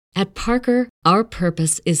At Parker, our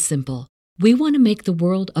purpose is simple. We want to make the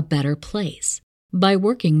world a better place by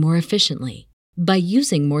working more efficiently, by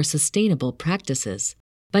using more sustainable practices,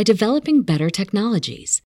 by developing better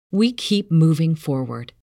technologies. We keep moving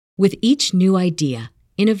forward. With each new idea,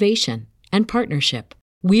 innovation, and partnership,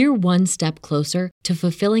 we're one step closer to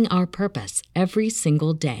fulfilling our purpose every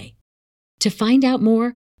single day. To find out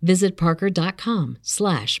more, visit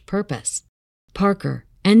parker.com/purpose. Parker,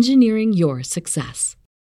 engineering your success.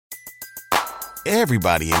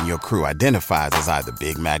 Everybody in your crew identifies as either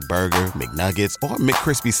Big Mac Burger, McNuggets, or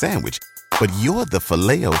McCrispy Sandwich. But you're the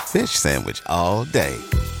Filet-O-Fish Sandwich all day.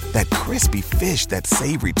 That crispy fish, that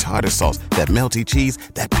savory tartar sauce, that melty cheese,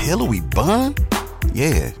 that pillowy bun.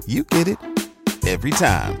 Yeah, you get it. Every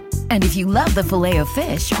time. And if you love the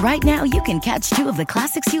Filet-O-Fish, right now you can catch 2 of the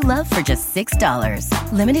classics you love for just $6.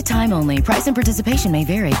 Limited time only. Price and participation may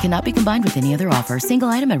vary. Cannot be combined with any other offer. Single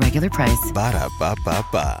item at regular price.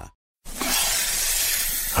 Ba-da-ba-ba-ba.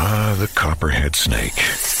 Ah, the copperhead snake.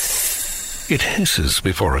 It hisses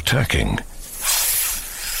before attacking.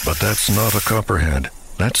 But that's not a copperhead.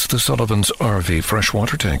 That's the Sullivan's RV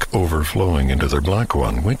freshwater tank overflowing into their black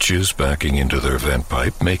one, which is backing into their vent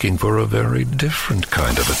pipe, making for a very different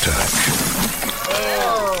kind of attack.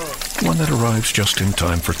 One that arrives just in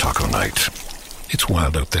time for taco night. It's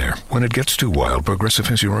wild out there. When it gets too wild, Progressive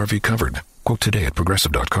has your RV covered. Quote today at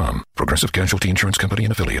Progressive.com. Progressive Casualty Insurance Company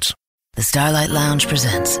and Affiliates. The Starlight Lounge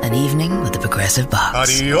presents An Evening with the Progressive Box.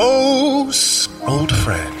 Adios, old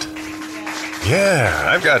friend.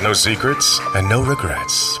 Yeah, I've got no secrets and no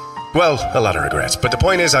regrets. Well, a lot of regrets, but the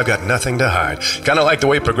point is I've got nothing to hide. Kind of like the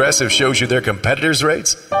way Progressive shows you their competitors'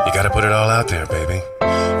 rates. You gotta put it all out there, baby.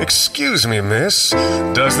 Excuse me, miss.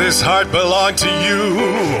 Does this heart belong to you?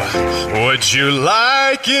 Would you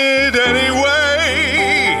like it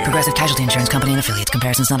anyway? Progressive Casualty Insurance Company and Affiliates.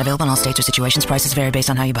 Comparisons not available in all states or situations. Prices vary based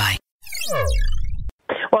on how you buy.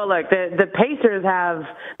 Well, look, the Pacers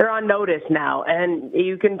they're on notice now, and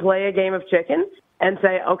you can play a game of chicken and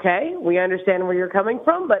say, okay, we understand where you're coming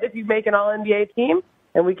from, but if you make an All-NBA team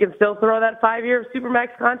and we can still throw that 5-year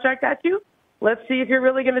Supermax contract at you, let's see if you're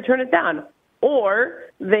really going to turn it down. Or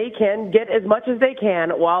they can get as much as they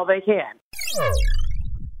can while they can.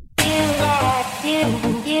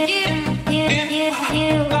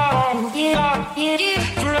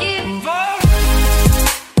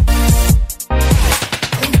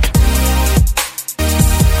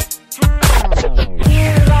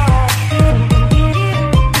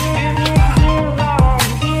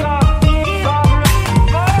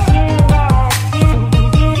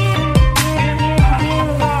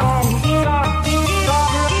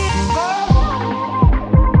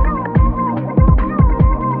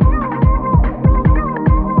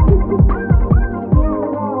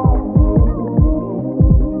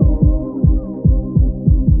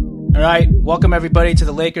 All right, welcome everybody to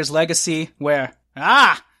the Lakers Legacy, where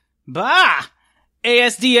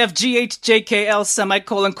ASDFGHJKL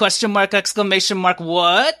semicolon question mark exclamation mark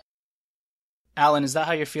what? Alan, is that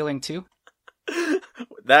how you're feeling too?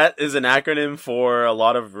 That is an acronym for a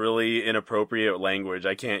lot of really inappropriate language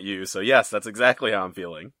I can't use. So yes, that's exactly how I'm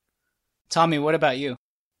feeling. Tommy, what about you?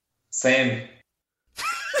 Same.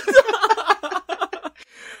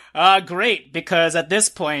 Great, because at this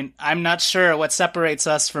point, I'm not sure what separates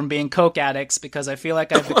us from being coke addicts, because I feel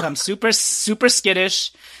like I've become super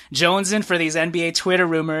skittish, jonesing for these NBA Twitter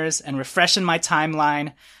rumors and refreshing my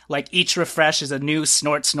timeline like each refresh is a new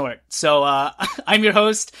snort. So, I'm your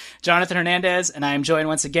host, Jonathan Hernandez, and I am joined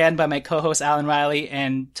once again by my co-hosts Alan Riley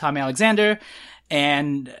and Tommy Alexander,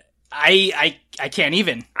 and I can't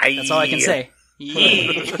even. That's all I can say.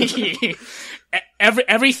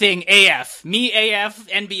 Everything AF. Me AF,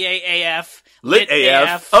 NBA AF, Lit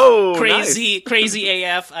AF. Oh, crazy, nice. Crazy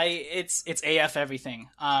AF. It's AF everything.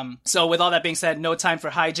 So with all that being said, no time for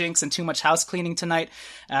hijinks and too much house cleaning tonight,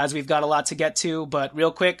 as we've got a lot to get to. But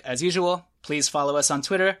real quick, as usual, please follow us on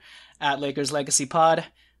Twitter at Lakers Legacy Pod.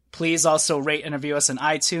 Please also rate and review us on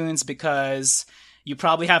iTunes, because you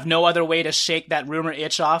probably have no other way to shake that rumor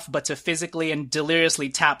itch off but to physically and deliriously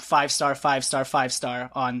tap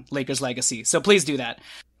 5-star on Lakers Legacy. So please do that.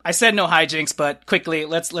 I said no hijinks, but quickly,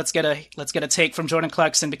 let's get a take from Jordan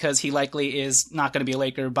Clarkson, because he likely is not going to be a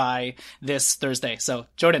Laker by this Thursday. So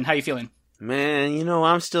Jordan, how you feeling? Man,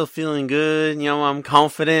 I'm still feeling good. I'm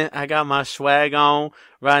confident. I got my swag on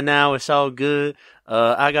right now. It's all good.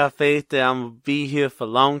 I got faith that I'm gonna be here for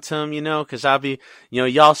long term, cause I'll be,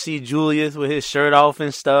 y'all see Julius with his shirt off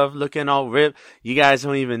and stuff, looking all ripped. You guys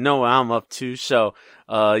don't even know what I'm up to. So,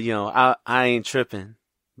 I ain't tripping.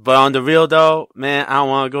 But on the real though, man, I don't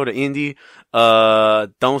want to go to Indy.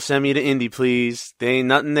 Don't send me to Indy, please. There ain't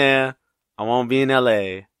nothing there. I won't be in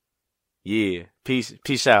LA. Yeah.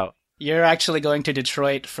 Peace out. You're actually going to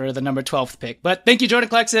Detroit for the number 12th pick. But thank you, Jordan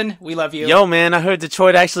Clarkson. We love you. Yo, man, I heard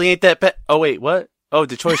Detroit actually ain't that bad. Oh, wait, what? Oh,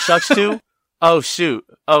 Detroit sucks too? Oh, shoot.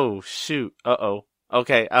 Uh-oh.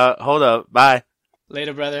 Okay, hold up. Bye.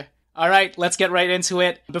 Later, brother. All right, let's get right into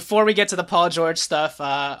it. Before we get to the Paul George stuff,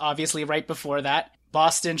 obviously right before that,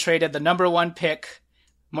 Boston traded the number 1 pick,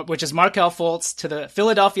 which is Markelle Fultz, to the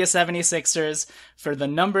Philadelphia 76ers for the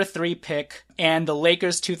number 3 pick and the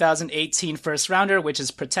Lakers 2018 first rounder, which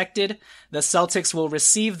is protected. The Celtics will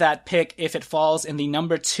receive that pick if it falls in the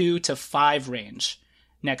number 2 to 5 range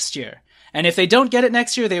next year. And if they don't get it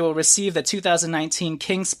next year, they will receive the 2019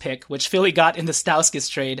 Kings pick, which Philly got in the Stauskas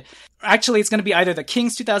trade. Actually, it's going to be either the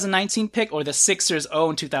Kings 2019 pick or the Sixers'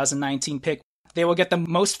 own 2019 pick. They will get the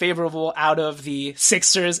most favorable out of the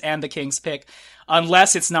Sixers and the Kings pick,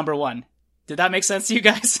 unless it's number 1. Did that make sense to you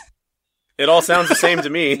guys? It all sounds the same to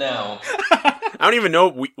me. No. I don't even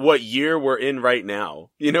know what year we're in right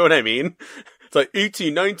now. You know what I mean? It's like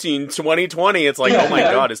 18, 19, 2020. It's like, oh my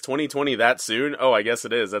God, is 2020 that soon? Oh, I guess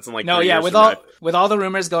it is. That's in like 3 years with all the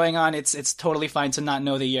rumors going on, it's totally fine to not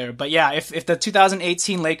know the year. But yeah, if the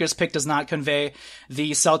 2018 Lakers pick does not convey,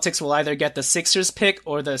 the Celtics will either get the Sixers pick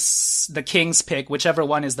or the Kings pick, whichever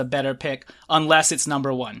one is the better pick, unless it's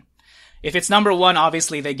number 1. If it's number 1,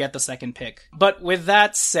 obviously they get the second pick. But with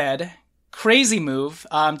that said, crazy move.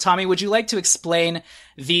 Tommy, would you like to explain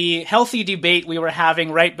the healthy debate we were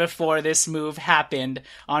having right before this move happened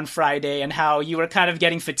on Friday and how you were kind of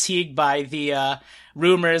getting fatigued by the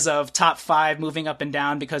rumors of top 5 moving up and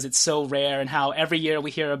down because it's so rare, and how every year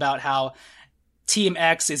we hear about how Team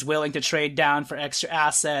X is willing to trade down for extra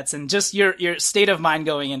assets, and just your state of mind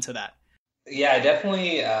going into that? Yeah, I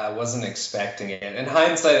definitely wasn't expecting it. In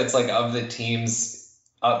hindsight, it's like of the teams,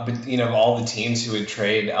 all the teams who would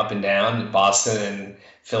trade up and down, Boston and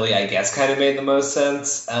Philly, I guess, kind of made the most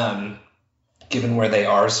sense, given where they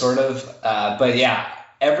are, sort of. But yeah,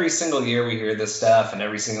 every single year we hear this stuff, and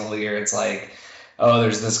every single year it's like, oh,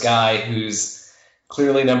 there's this guy who's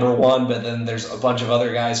clearly number 1, but then there's a bunch of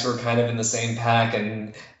other guys who are kind of in the same pack,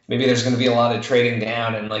 and maybe there's going to be a lot of trading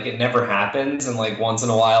down, and like it never happens, and like once in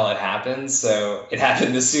a while it happens. So it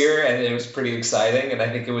happened this year, and it was pretty exciting, and I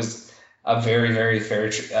think it was a very, very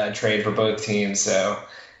fair trade for both teams. So,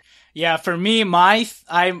 yeah, for me,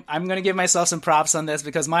 I'm going to give myself some props on this,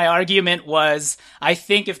 because my argument was, I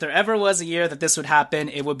think if there ever was a year that this would happen,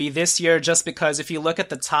 it would be this year, just because if you look at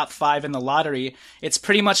the top 5 in the lottery, it's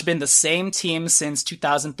pretty much been the same team since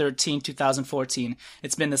 2013, 2014.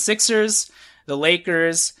 It's been the Sixers, the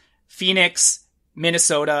Lakers, Phoenix,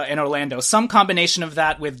 Minnesota, and Orlando. Some combination of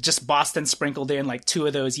that with just Boston sprinkled in like 2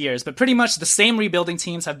 of those years. But pretty much the same rebuilding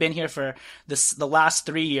teams have been here for the last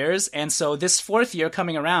 3 years. And so this 4th year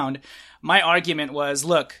coming around, my argument was,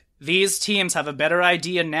 look, these teams have a better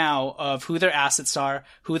idea now of who their assets are,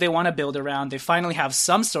 who they want to build around. They finally have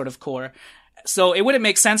some sort of core. So it wouldn't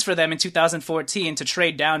make sense for them in 2014 to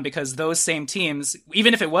trade down, because those same teams,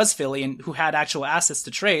 even if it was Philly and who had actual assets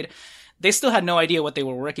to trade, they still had no idea what they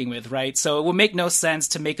were working with, right? So it would make no sense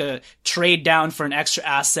to make a trade down for an extra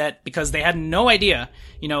asset, because they had no idea,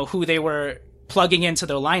 who they were plugging into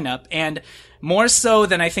their lineup. And more so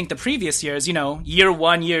than I think the previous years, year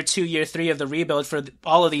 1, year 2, year 3 of the rebuild for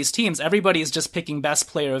all of these teams, everybody is just picking best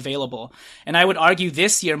player available. And I would argue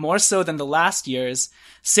this year, more so than the last years,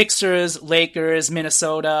 Sixers, Lakers,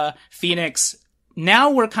 Minnesota, Phoenix,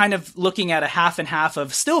 now we're kind of looking at a half and half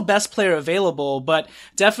of still best player available, but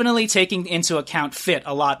definitely taking into account fit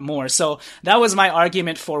a lot more. So that was my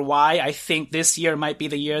argument for why I think this year might be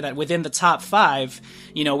the year that within the top 5,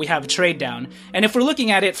 we have a trade down. And if we're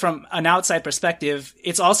looking at it from an outside perspective,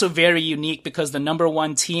 it's also very unique, because the number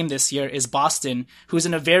 1 team this year is Boston, who's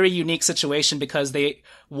in a very unique situation because they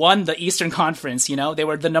won the Eastern Conference. They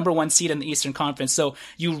were the number 1 seed in the Eastern Conference. So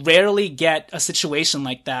you rarely get a situation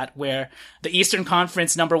like that where the Eastern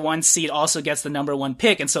Conference number 1 seed also gets the number 1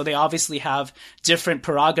 pick. And so they obviously have different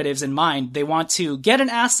prerogatives in mind. They want to get an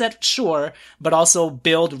asset, sure, but also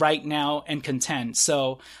build right now and contend.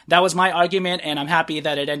 So that was my argument, and I'm happy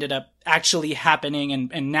that it ended up actually happening.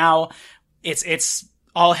 And now it's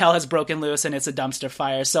all hell has broken loose, and it's a dumpster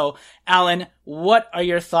fire. So, Alan, what are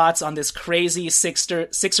your thoughts on this crazy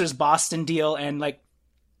Sixers Boston deal? And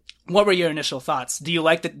what were your initial thoughts? Do you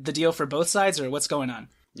like the deal for both sides, or what's going on?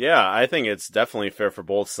 Yeah, I think it's definitely fair for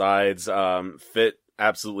both sides. Fit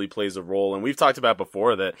absolutely plays a role. And we've talked about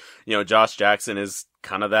before that, Josh Jackson is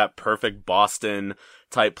kind of that perfect Boston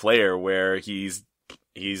type player where he's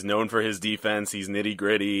known for his defense. He's nitty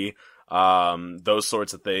gritty, those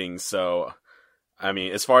sorts of things. So I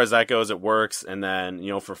mean, as far as that goes, it works. And then,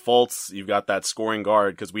 for Fultz, you've got that scoring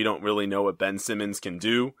guard because we don't really know what Ben Simmons can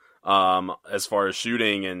do as far as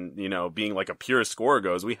shooting and, being like a pure scorer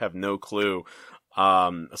goes. We have no clue.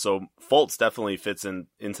 So Fultz definitely fits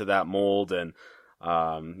into that mold. And,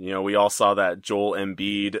 we all saw that Joel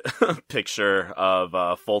Embiid picture of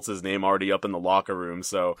Fultz's name already up in the locker room.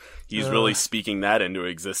 So he's really speaking that into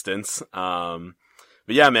existence.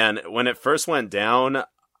 But yeah, man, when it first went down,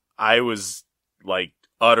 I was like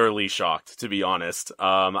utterly shocked, to be honest.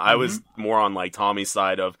 I was more on like Tommy's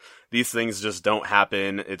side of these things just don't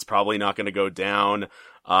happen. It's probably not going to go down.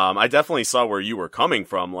 I definitely saw where you were coming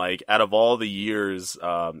from. Like, out of all the years,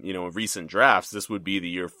 recent drafts, this would be the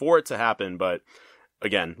year for it to happen. But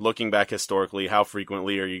again, looking back historically, how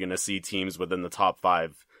frequently are you going to see teams within the top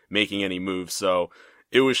 5 making any moves? So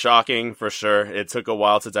it was shocking for sure. It took a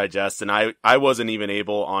while to digest. And I wasn't even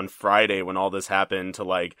able on Friday when all this happened to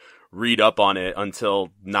like read up on it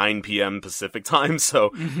until 9 p.m. Pacific time.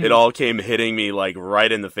 So it all came hitting me like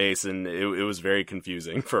right in the face. And it was very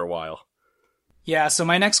confusing for a while. Yeah, so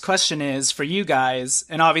my next question is for you guys,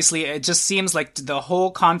 and obviously it just seems like the whole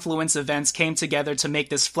confluence of events came together to make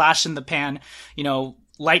this flash in the pan,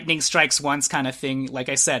 lightning strikes once kind of thing, like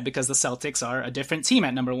I said, because the Celtics are a different team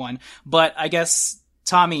at number 1. But I guess,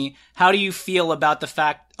 Tommy, how do you feel about the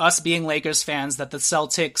fact, us being Lakers fans, that the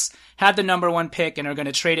Celtics had the number 1 pick and are going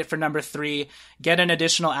to trade it for number 3, get an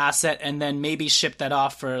additional asset, and then maybe ship that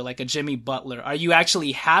off for like a Jimmy Butler? Are you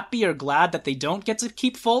actually happy or glad that they don't get to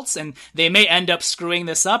keep Fultz and they may end up screwing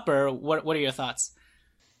this up, or what are your thoughts?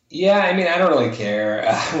 Yeah, I mean, I don't really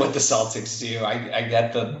care what the Celtics do. I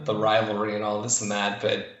get the rivalry and all this and that,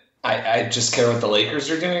 but I just care what the Lakers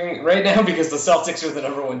are doing right now because the Celtics are the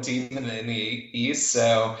number 1 team in the East.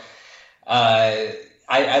 So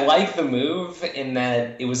I like the move in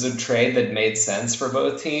that it was a trade that made sense for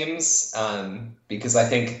both teams because I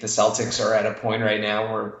think the Celtics are at a point right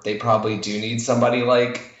now where they probably do need somebody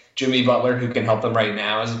like Jimmy Butler who can help them right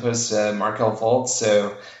now as opposed to Markelle Fultz.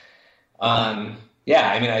 So,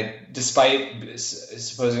 yeah, I mean, despite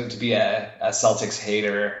supposing to be a Celtics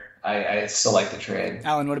hater, I still like the trade.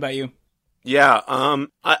 Alan, what about you? Yeah,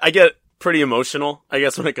 I get pretty emotional, I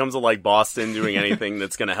guess, when it comes to like Boston doing anything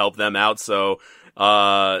that's going to help them out. So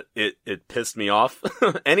it pissed me off.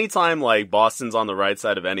 Anytime like Boston's on the right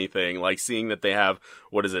side of anything, like seeing that they have,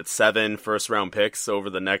 7 first round picks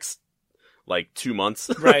over the next like 2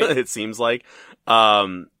 months, right? It seems like,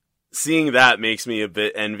 seeing that makes me a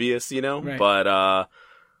bit envious, right. But,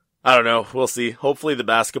 I don't know. We'll see. Hopefully the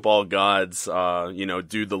basketball gods,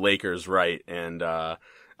 do the Lakers right. And,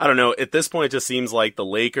 I don't know. At this point, it just seems like the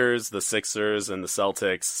Lakers, the Sixers, and the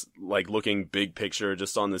Celtics, like looking big picture,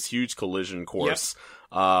 just on this huge collision course,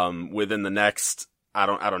 within the next, I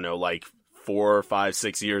don't know, like 4, 5,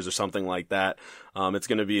 6 years or something like that. It's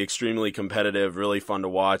going to be extremely competitive, really fun to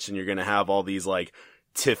watch. And you're going to have all these like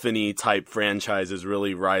Tiffany type franchises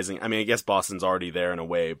really rising. I mean, I guess Boston's already there in a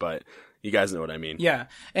way, but you guys know what I mean. Yeah.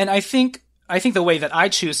 And I think the way that I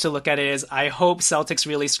choose to look at it is I hope Celtics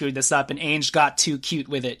really screwed this up and Ainge got too cute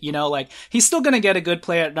with it. Like he's still going to get a good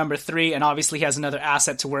player at number 3 and obviously he has another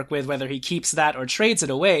asset to work with, whether he keeps that or trades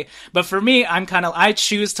it away. But for me, I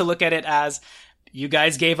choose to look at it as you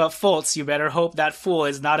guys gave up Fultz. You better hope that fool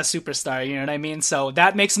is not a superstar. You know what I mean? So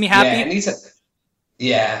that makes me happy.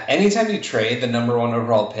 Yeah, anytime you trade the number 1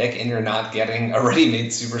 overall pick and you're not getting a ready-made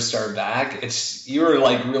superstar back, you're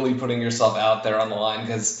like really putting yourself out there on the line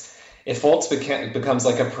because if Fultz becomes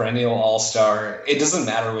like a perennial all-star, it doesn't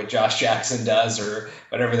matter what Josh Jackson does or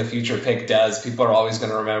whatever the future pick does. People are always going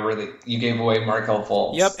to remember that you gave away Markelle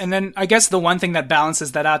Fultz. Yep, and then I guess the one thing that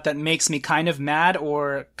balances that out that makes me kind of mad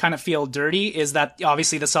or kind of feel dirty is that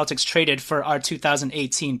obviously the Celtics traded for our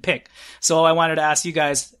 2018 pick. So I wanted to ask you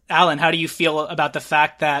guys, Alan, how do you feel about the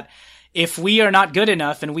fact that if we are not good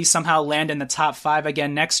enough and we somehow land in the top 5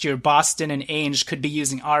 again next year, Boston and Ainge could be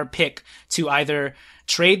using our pick to either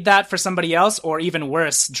trade that for somebody else or even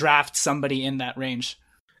worse, draft somebody in that range?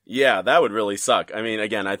 Yeah, that would really suck. I mean,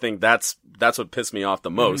 again, I think that's what pissed me off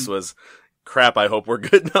the most was, crap, I hope we're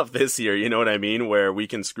good enough this year, you know what I mean? Where we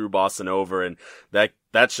can screw Boston over, and that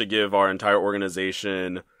should give our entire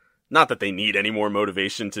organization, not that they need any more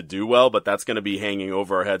motivation to do well, but that's going to be hanging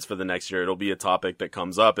over our heads for the next year. It'll be a topic that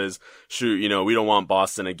comes up is, shoot, we don't want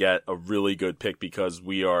Boston to get a really good pick because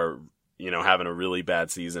we are, having a really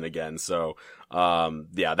bad season again. So,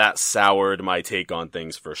 yeah, that soured my take on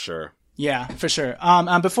things for sure. Yeah, for sure.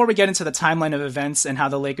 Before we get into the timeline of events and how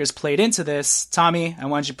the Lakers played into this, Tommy, I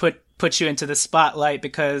wanted to put you into the spotlight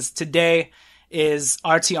because today is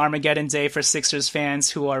RT Armageddon Day for Sixers fans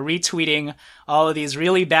who are retweeting all of these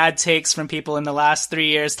really bad takes from people in the last 3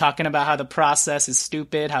 years talking about how the process is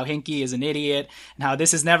stupid, how Hinkie is an idiot, and how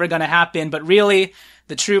this is never going to happen. But really,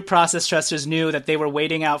 the true process trusters knew that they were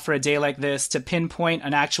waiting out for a day like this to pinpoint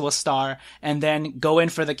an actual star and then go in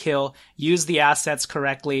for the kill, use the assets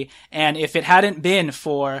correctly. And if it hadn't been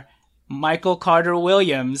for Michael Carter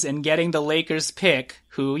Williams and getting the Lakers pick,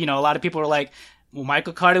 who, a lot of people were like, well,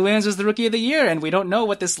 Michael Carter Williams was the rookie of the year, and we don't know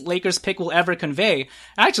what this Lakers pick will ever convey.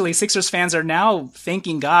 Actually, Sixers fans are now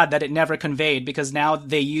thanking God that it never conveyed, because now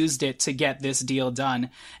they used it to get this deal done.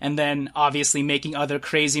 And then obviously making other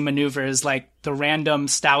crazy maneuvers like the random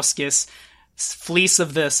Stauskas fleece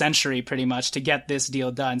of the century, pretty much, to get this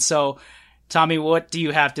deal done. So, Tommy, what do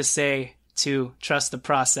you have to say to trust the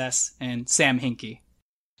process and Sam Hinkie?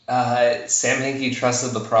 Sam Hinkie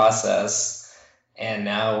trusted the process. And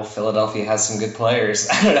now Philadelphia has some good players.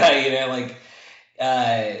 I don't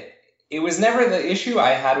know, it was never the issue I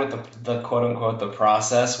had with the quote unquote the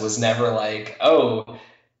process was never like, oh,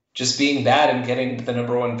 just being bad and getting the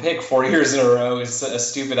number one pick 4 years in a row is a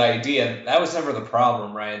stupid idea. That was never the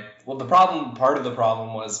problem, right? Well, part of the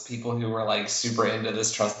problem was people who were like super into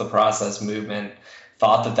this trust the process movement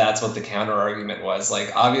thought that that's what the counter argument was.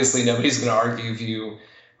 Like, obviously nobody's going to argue if you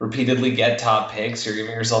repeatedly get top picks, you're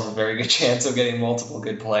giving yourself a very good chance of getting multiple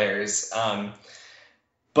good players.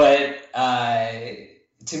 But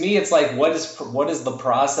to me, it's like, what is the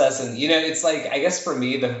process? And, it's like, I guess for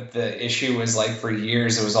me, the issue was like for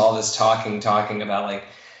years, it was all this talking about like,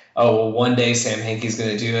 oh, well, one day Sam Hinkie's going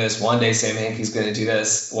to do this. One day Sam Hinkie's going to do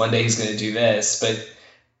this. One day he's going to do this. But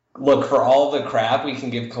look, for all the crap we can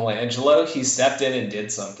give Colangelo, he stepped in and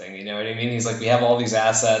did something. You know what I mean? He's like, we have all these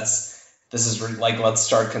assets. This is like, let's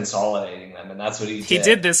start consolidating them. And that's what he did. He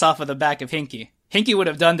did this off of the back of Hinkie. Hinkie would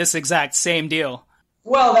have done this exact same deal.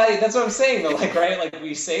 Well, that's what I'm saying, though. Like, right? Like,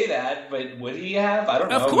 we say that, but would he have? I don't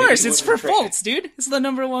know. Of course, it's for Fultz, dude. It's the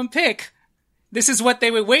number one pick. This is what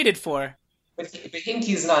they waited for. But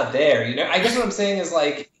Hinkie's not there, I guess what I'm saying is,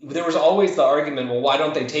 like, there was always the argument, well, why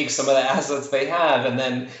don't they take some of the assets they have and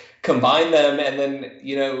then combine them and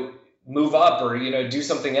then, move up or, do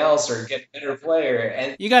something else or get a better player.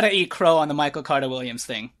 And you got to eat crow on the Michael Carter Williams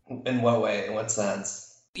thing. In what way? In what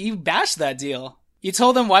sense? You bashed that deal. You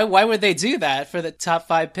told them why would they do that for the top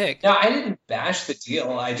 5 pick? No, I didn't bash the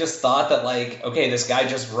deal. I just thought that, like, okay, this guy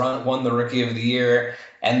just won the Rookie of the Year,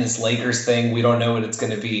 and this Lakers thing, we don't know what it's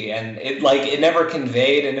going to be. And it never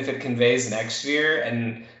conveyed, and if it conveys next year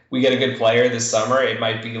and we get a good player this summer, it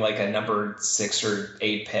might be like a number 6 or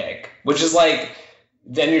 8 pick, which is like,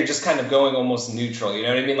 then you're just kind of going almost neutral. You know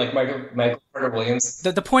what I mean? Like Michael Carter Williams.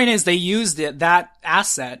 The point is they used that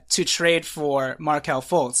asset to trade for Markelle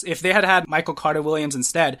Fultz. If they had had Michael Carter Williams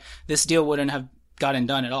instead, this deal wouldn't have gotten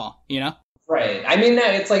done at all, Right. I mean,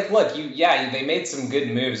 it's like, look, they made some good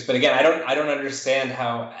moves, but again, I don't understand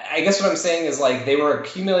how. I guess what I'm saying is, like, they were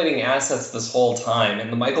accumulating assets this whole time,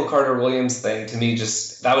 and the Michael Carter Williams thing to me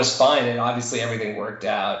that was fine, and obviously everything worked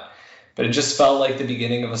out. But it just felt like the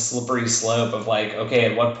beginning of a slippery slope of, like, okay,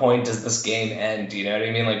 at what point does this game end? You know what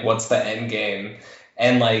I mean? Like, what's the end game?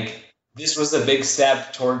 And, like, this was a big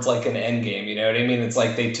step towards, like, an end game. You know what I mean? It's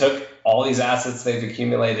like they took all these assets they've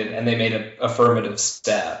accumulated and they made an affirmative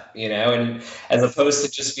step, and as opposed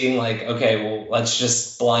to just being like, okay, well, let's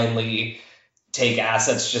just blindly take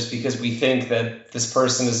assets just because we think that this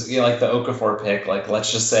person is, like the Okafor pick. Like,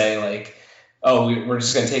 let's just say, like, oh, we're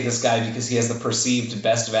just going to take this guy because he has the perceived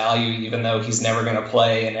best value, even though he's never going to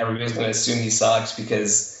play, and everybody's going to assume he sucks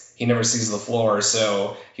because he never sees the floor,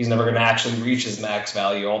 so he's never going to actually reach his max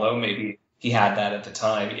value, although maybe he had that at the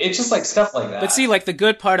time. It's just like stuff like that. But see, like, the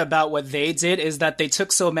good part about what they did is that they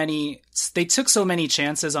took so many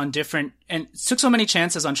chances on trading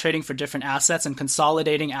for different assets and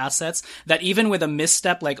consolidating assets that even with a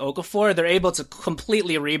misstep like Okafor, they're able to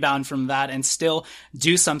completely rebound from that and still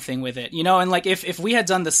do something with it, and like if we had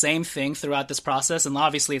done the same thing throughout this process, and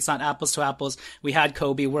obviously it's not apples to apples, we had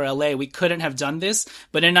Kobe, we're LA, we couldn't have done this,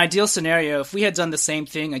 but in an ideal scenario, if we had done the same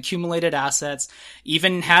thing, accumulated assets,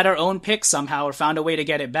 even had our own picks somehow or found a way to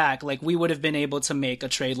get it back, like, we would have been able to make a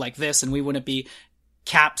trade like this, and we wouldn't be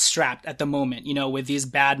cap strapped at the moment, with these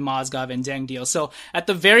bad Mozgov and Deng deals. So at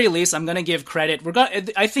the very least, I'm going to give credit.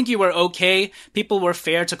 I think you were okay. People were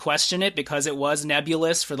fair to question it because it was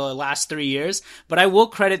nebulous for the last 3 years, but I will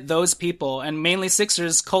credit those people, and mainly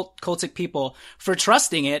Sixers cultic people, for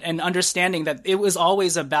trusting it and understanding that it was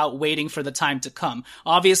always about waiting for the time to come.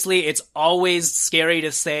 Obviously, it's always scary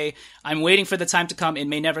to say, I'm waiting for the time to come. It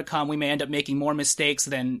may never come. We may end up making more mistakes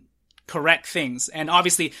than correct things. And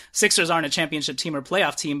obviously, Sixers aren't a championship team or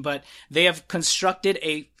playoff team, but they have constructed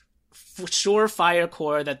a surefire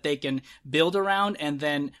core that they can build around and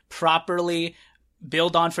then properly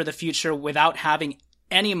build on for the future without having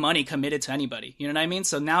any money committed to anybody. You know what I mean?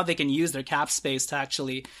 So now they can use their cap space to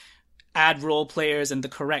actually add role players and the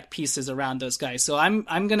correct pieces around those guys. So I'm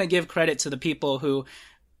going to give credit to the people who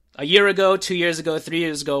a year ago, 2 years ago, 3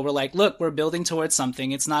 years ago, we're like, look, we're building towards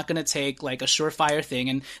something. It's not going to take like a surefire thing.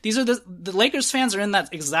 And these are the Lakers fans are in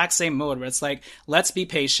that exact same mode where it's like, let's be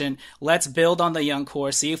patient. Let's build on the young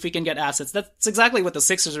core. See if we can get assets. That's exactly what the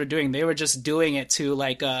Sixers were doing. They were just doing it to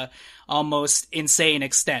like a almost insane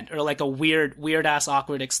extent, or like a weird ass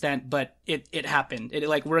awkward extent, but it happened. It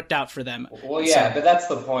like worked out for them. Well, yeah, but that's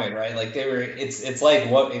the point, right? Like it's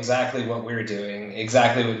like exactly what we're doing,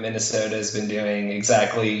 exactly what Minnesota has been doing,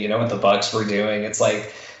 exactly, what the Bucks were doing. It's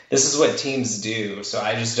like, this is what teams do. So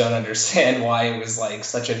I just don't understand why it was like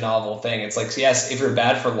such a novel thing. It's like, yes, if you're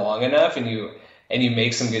bad for long enough and you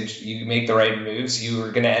make you make the right moves, you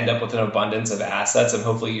are going to end up with an abundance of assets, and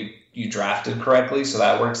hopefully you drafted correctly, so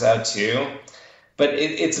that works out too. But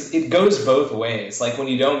it goes both ways. Like when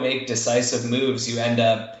you don't make decisive moves, you end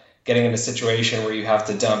up getting in a situation where you have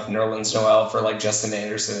to dump Nerlens Noel for like Justin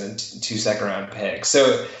Anderson and 2 second-round picks.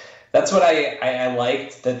 So that's what I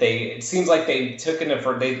liked, that it seems like they took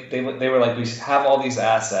they were like, we have all these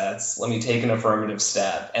assets, let me take an affirmative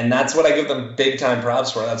step, and that's what I give them big time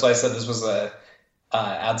props for. That's why I said this was a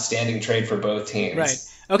outstanding trade for both teams. Right.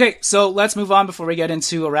 Okay, so let's move on before we get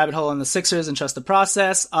into a rabbit hole on the Sixers and trust the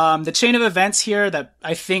process. The chain of events here that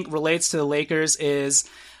I think relates to the Lakers is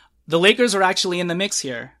the Lakers are actually in the mix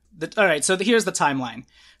here. All right, so here's the timeline.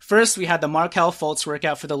 First, we had the Markelle Fultz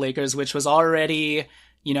workout for the Lakers, which was already,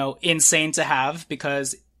 insane to have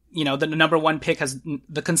because, the number one pick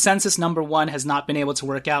the consensus number one has not been able to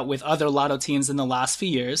work out with other lotto teams in the last few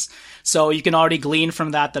years. So you can already glean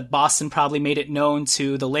from that Boston probably made it known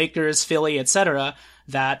to the Lakers, Philly, etc.,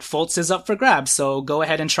 that Fultz is up for grabs. So go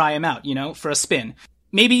ahead and try him out, for a spin.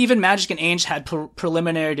 Maybe even Magic and Ainge had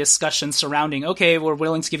preliminary discussions surrounding, okay, we're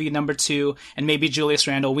willing to give you number 2 and maybe Julius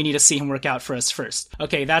Randle. We need to see him work out for us first.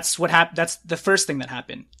 Okay, that's what happened. That's the first thing that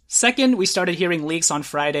happened. Second, we started hearing leaks on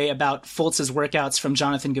Friday about Fultz's workouts from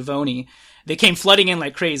Jonathan Givony. They came flooding in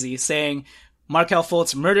like crazy, saying Markelle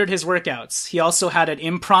Fultz murdered his workouts. He also had an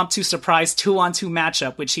impromptu surprise 2-on-2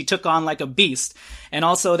 matchup, which he took on like a beast, and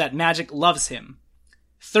also that Magic loves him.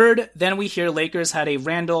 Third, then we hear Lakers had a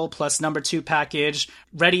Randle plus number 2 package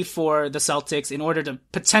ready for the Celtics in order to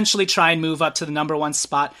potentially try and move up to the number 1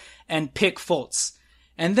 spot and pick Fultz.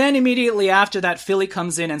 And then immediately after that, Philly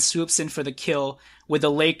comes in and swoops in for the kill with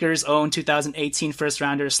the Lakers' own 2018 first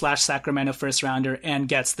rounder / Sacramento first rounder and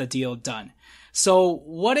gets the deal done. So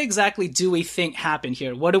what exactly do we think happened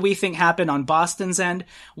here? What do we think happened on Boston's end?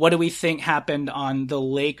 What do we think happened on the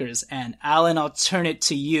Lakers' end? Alan, I'll turn it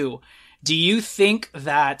to you. Do you think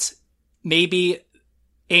that maybe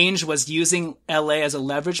Ainge was using LA as a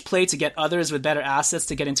leverage play to get others with better assets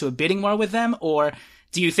to get into a bidding war with them? Or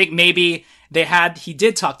do you think maybe he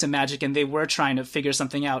did talk to Magic and they were trying to figure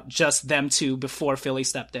something out, just them two, before Philly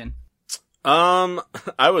stepped in?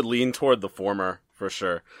 I would lean toward the former for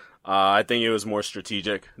sure. I think it was more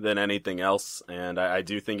strategic than anything else, and I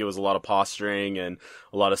do think it was a lot of posturing and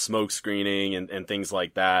a lot of smoke screening and things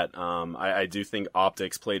like that. I do think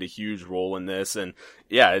optics played a huge role in this, and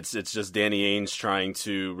yeah, it's just Danny Ainge trying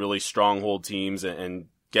to really stronghold teams and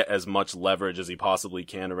get as much leverage as he possibly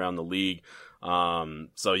can around the league.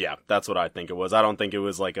 So yeah, that's what I think it was. I don't think it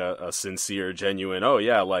was like a sincere, genuine, oh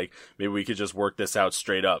yeah, like maybe we could just work this out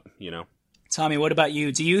straight up, Tommy, what about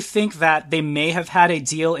you? Do you think that they may have had a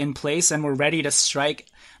deal in place and were ready to strike,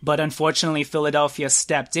 but unfortunately Philadelphia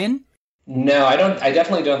stepped in? No, I don't. I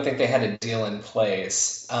definitely don't think they had a deal in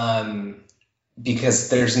place because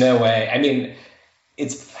there's no way. I mean,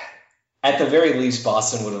 it's at the very least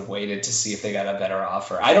Boston would have waited to see if they got a better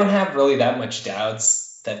offer. I don't have really that much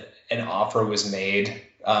doubts that an offer was made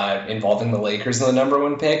involving the Lakers in the number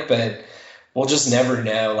 1 pick, but we'll just never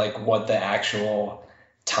know like what the actual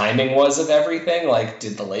timing was of everything. Like,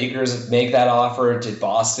 did the Lakers make that offer? Did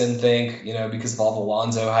Boston think, because of all the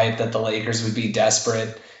Lonzo hype, that the Lakers would be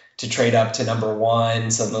desperate to trade up to number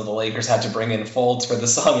 1? So the Lakers had to bring in Fultz for the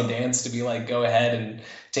song and dance to be like, go ahead and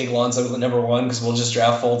take Lonzo to number 1 because we'll just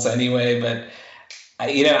draft Fultz anyway. But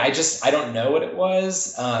I don't know what it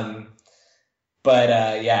was.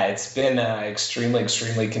 But yeah, it's been extremely,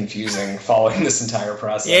 extremely confusing following this entire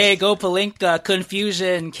process. Yay, go Pelinka,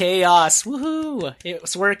 confusion, chaos, woohoo!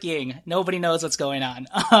 It's working. Nobody knows what's going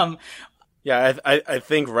on. Yeah, I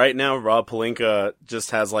think right now Rob Pelinka just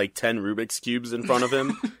has like 10 Rubik's Cubes in front of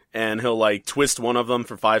him, and he'll like twist one of them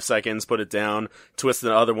for 5 seconds, put it down, twist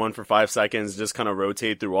the other one for 5 seconds, just kind of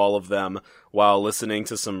rotate through all of them while listening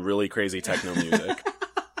to some really crazy techno music.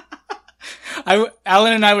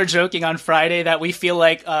 Alan and I were joking on Friday that we feel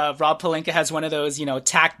like Rob Pelinka has one of those,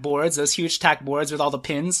 tack boards, those huge tack boards with all the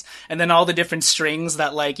pins, and then all the different strings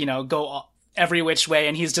that go every which way,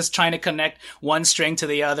 and he's just trying to connect one string to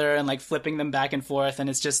the other and like flipping them back and forth, and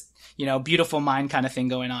it's just beautiful mind kind of thing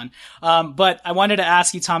going on. But I wanted to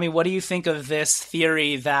ask you, Tommy, what do you think of this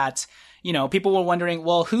theory that people were wondering,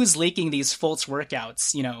 well, who's leaking these Fultz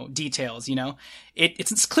workouts, details,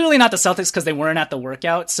 It's clearly not the Celtics because they weren't at the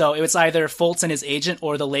workout. So it was either Fultz and his agent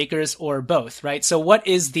or the Lakers or both, right? So what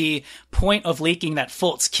is the point of leaking that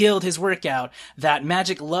Fultz killed his workout, that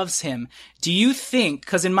Magic loves him? Do you think,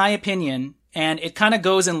 because in my opinion, and it kind of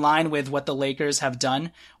goes in line with what the Lakers have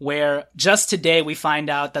done, where just today we find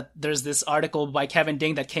out that there's this article by Kevin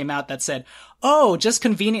Ding that came out that said, oh, just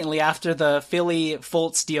conveniently after the Philly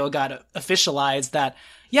Fultz deal got officialized that,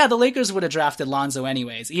 yeah, the Lakers would have drafted Lonzo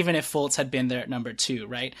anyways, even if Fultz had been there at number 2,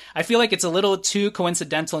 right? I feel like it's a little too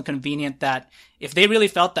coincidental and convenient that if they really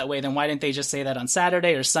felt that way, then why didn't they just say that on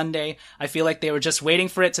Saturday or Sunday? I feel like they were just waiting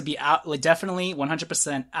for it to be out, like definitely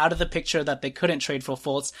 100% out of the picture that they couldn't trade for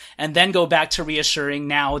Fultz, and then go back to reassuring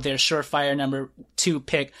now their surefire number 2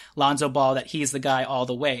 pick, Lonzo Ball, that he's the guy all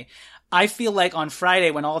the way. I feel like on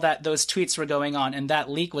Friday when all those tweets were going on and that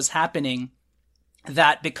leak was happening,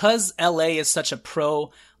 that because LA is such a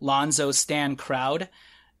pro Lonzo stan crowd,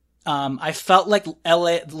 I felt like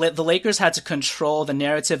the Lakers had to control the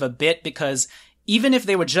narrative a bit, because even if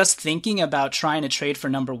they were just thinking about trying to trade for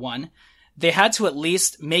number 1, they had to at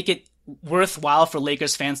least make it worthwhile for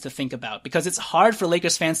Lakers fans to think about, because it's hard for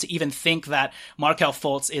Lakers fans to even think that Markelle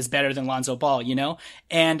Fultz is better than Lonzo Ball,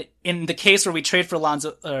 And in the case where we trade for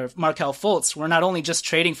Markelle Fultz, we're not only just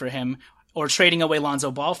trading for him or trading away Lonzo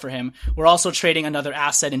Ball for him, we're also trading another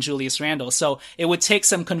asset in Julius Randle. So it would take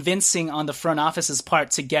some convincing on the front office's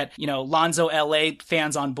part to get, Lonzo LA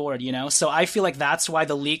fans on board, So I feel like that's why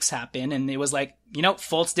the leaks happen. And it was like,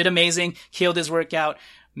 Fultz did amazing, killed his workout.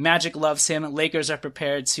 Magic loves him. Lakers are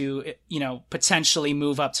prepared to, potentially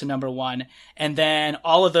move up to number 1. And then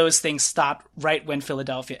all of those things stopped right when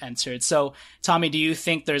Philadelphia entered. So, Tommy, do you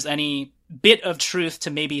think there's any bit of truth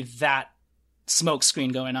to maybe that smoke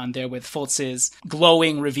screen going on there with Fultz's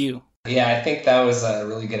glowing review? Yeah, I think that was a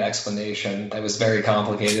really good explanation. That was very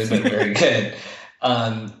complicated, but very good.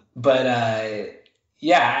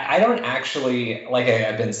 Yeah, I don't actually, like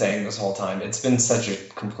I've been saying this whole time, it's been such a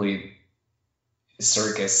complete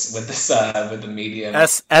circus with this, with the media.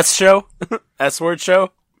 S show? S-word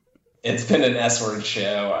show? It's been an S-word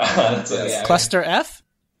show. Cluster F?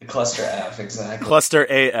 Cluster F, exactly. Cluster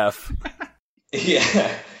AF.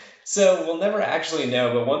 Yeah. So we'll never actually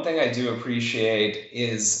know, but one thing I do appreciate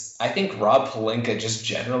is I think Rob Pelinka just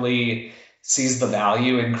generally sees the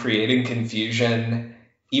value in creating confusion,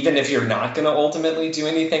 even if you're not going to ultimately do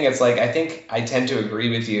anything. It's like, I think I tend to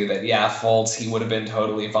agree with you that, yeah, Fultz, he would have been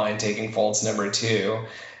totally fine taking Fultz number 2.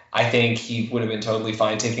 I think he would have been totally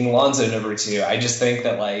fine taking Lonzo number 2. I just think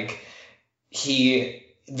that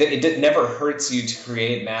it never hurts you to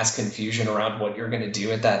create mass confusion around what you're going to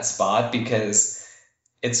do at that spot, because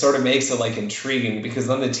it sort of makes it intriguing, because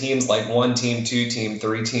then the teams 1 team, 2 team,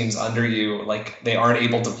 3 teams under you, they aren't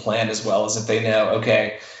able to plan as well as if they know,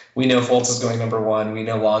 okay, we know Fultz is going number 1, we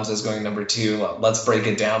know Lonzo is going number 2, let's break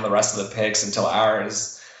it down the rest of the picks until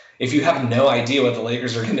ours. If you have no idea what the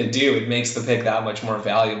Lakers are going to do, it makes the pick that much more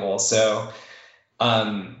valuable. So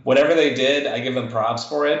whatever they did, I give them props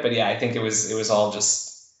for it. But yeah, I think it was all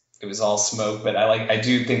smoke. But I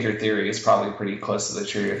do think your theory is probably pretty close to the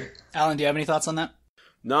truth. Alan, do you have any thoughts on that?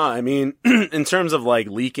 No, I mean, in terms of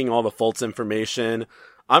leaking all the Fultz information,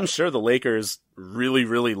 I'm sure the Lakers really,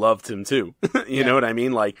 really loved him too. You know what I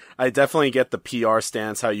mean? I definitely get the PR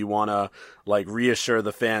stance, how you want to reassure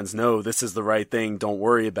the fans, no, this is the right thing, don't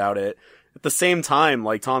worry about it. At the same time,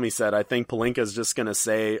 like Tommy said, I think Pelinka's just going to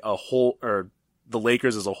say the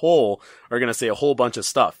Lakers as a whole are going to say a whole bunch of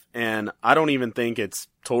stuff. And I don't even think it's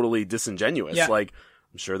totally disingenuous. Yeah.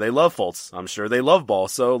 I'm sure they love Fultz. I'm sure they love Ball.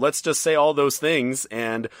 So let's just say all those things.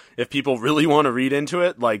 And if people really want to read into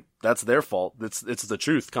it, that's their fault. It's the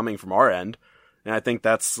truth coming from our end. And I think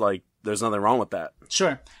that's there's nothing wrong with that.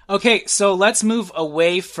 Sure. Okay. So let's move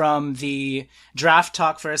away from the draft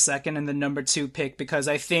talk for a second and the number 2 pick, because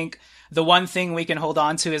I think the one thing we can hold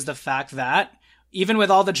on to is the fact that even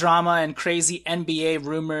with all the drama and crazy NBA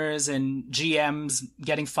rumors and GMs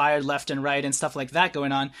getting fired left and right and stuff like that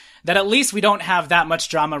going on, that at least we don't have that much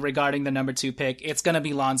drama regarding the number 2 pick. It's going to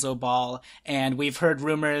be Lonzo Ball. And we've heard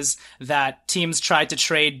rumors that teams tried to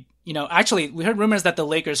trade, actually, we heard rumors that the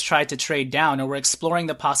Lakers tried to trade down, or were exploring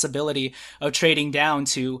the possibility of trading down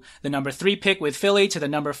to the number 3 pick with Philly, to the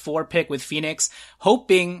number 4 pick with Phoenix,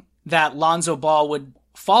 hoping that Lonzo Ball would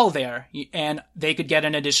fall there and they could get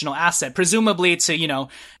an additional asset, presumably to,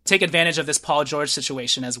 take advantage of this Paul George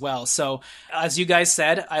situation as well. So as you guys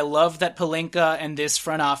said, I love that Pelinka and this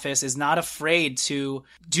front office is not afraid to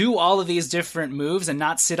do all of these different moves and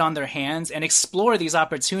not sit on their hands and explore these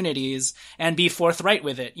opportunities and be forthright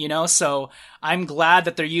with it, So I'm glad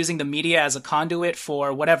that they're using the media as a conduit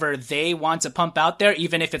for whatever they want to pump out there,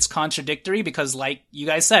 even if it's contradictory, because like you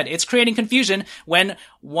guys said, it's creating confusion when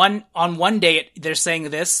on one day they're saying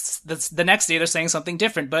this, the next day they're saying something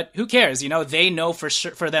different, but who cares? They know for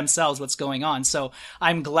sure, for themselves what's going on. So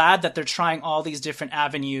I'm glad that they're trying all these different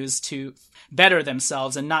avenues to better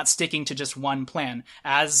themselves and not sticking to just one plan.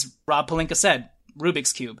 As Rob Pelinka said,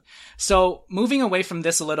 Rubik's Cube. So moving away from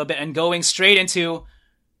this a little bit and going straight into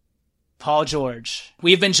Paul George.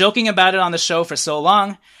 We've been joking about it on the show for so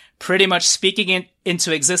long, pretty much speaking it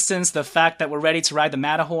into existence, the fact that we're ready to ride the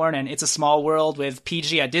Matterhorn and It's a Small World with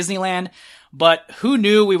PG at Disneyland. But who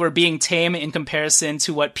knew we were being tame in comparison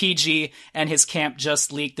to what PG and his camp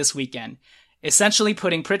just leaked this weekend? Essentially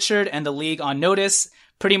putting Pritchard and the league on notice,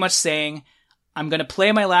 pretty much saying, I'm going to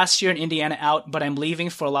play my last year in Indiana out, but I'm leaving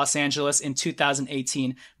for Los Angeles in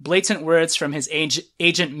 2018. Blatant words from his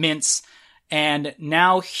agent Mintz. And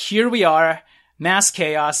now here we are, mass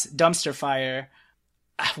chaos, dumpster fire.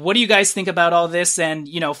 What do you guys think about all this? And,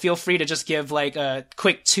 feel free to just give like a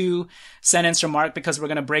quick 2-sentence remark, because we're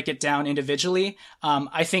going to break it down individually.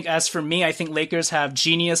 I think as for me, I think Lakers have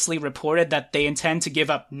geniusly reported that they intend to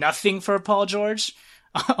give up nothing for Paul George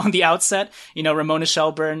on the outset. Ramona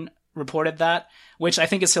Shelburne reported that, which I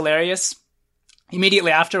think is hilarious.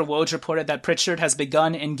 Immediately after, Woj reported that Pritchard has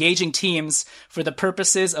begun engaging teams for the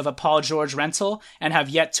purposes of a Paul George rental and have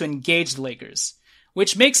yet to engage the Lakers.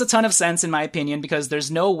 Which makes a ton of sense in my opinion, because there's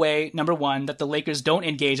no way, number one, that the Lakers don't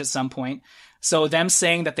engage at some point. So them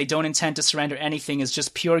saying that they don't intend to surrender anything is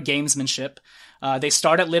just pure gamesmanship. They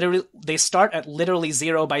start at literally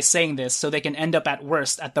zero by saying this, so they can end up at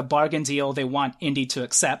worst at the bargain deal they want Indy to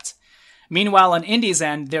accept. Meanwhile, on Indy's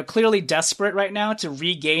end, they're clearly desperate right now to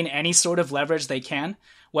regain any sort of leverage they can,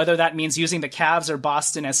 whether that means using the Cavs or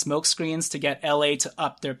Boston as smokescreens to get LA to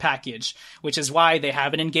up their package, which is why they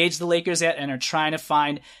haven't engaged the Lakers yet and are trying to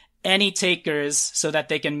find any takers so that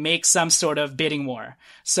they can make some sort of bidding war.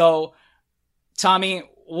 So, Tommy,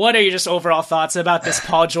 what are your just overall thoughts about this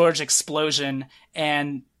Paul George explosion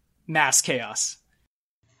and mass chaos?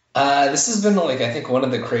 This has been I think one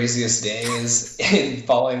of the craziest days in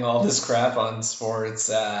following all this crap on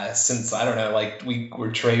sports since, I don't know, we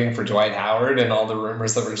were trading for Dwight Howard and all the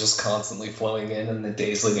rumors that were just constantly flowing in the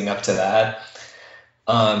days leading up to that.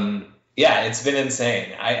 Yeah, it's been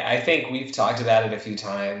insane. I think we've talked about it a few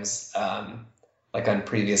times, on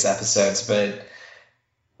previous episodes, but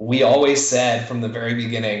we always said from the very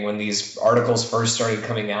beginning when these articles first started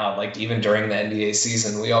coming out, even during the NBA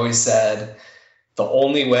season, we always said, the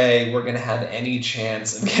only way we're going to have any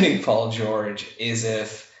chance of getting Paul George is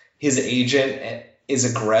if his agent is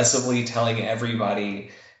aggressively telling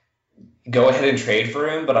everybody, go ahead and trade for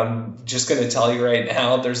him. But I'm just going to tell you right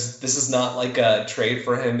now, this is not like a trade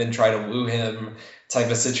for him and try to woo him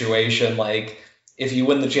type of situation. If you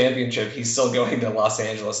win the championship, he's still going to Los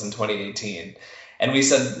Angeles in 2018. And we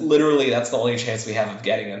said, literally, that's the only chance we have of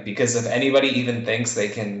getting him. Because if anybody even thinks they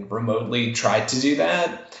can remotely try to do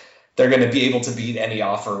that, they're going to be able to beat any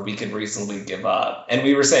offer we could reasonably give up. And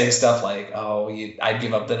we were saying stuff like, I'd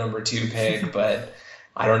give up the number 2 pick, but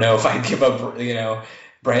I don't know if I'd give up,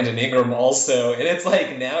 Brandon Ingram also. And it's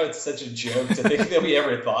now it's such a joke to think that we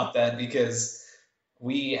ever thought that, because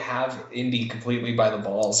we have Indy completely by the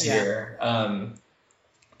balls here.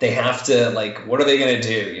 They have to, what are they going to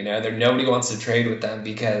do? Nobody wants to trade with them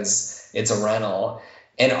because it's a rental.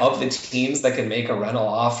 And of the teams that can make a rental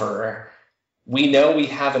offer, we know we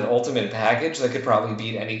have an ultimate package that could probably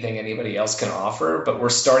beat anything anybody else can offer, but we're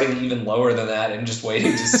starting even lower than that and just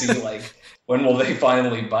waiting to see when will they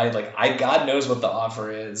finally bite. God knows what the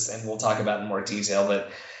offer is, and we'll talk about it in more detail,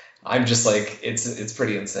 but I'm just it's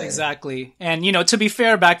pretty insane. Exactly. And to be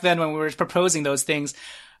fair, back then when we were proposing those things,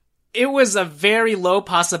 it was a very low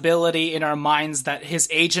possibility in our minds that his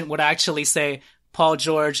agent would actually say, Paul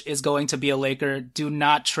George is going to be a Laker. Do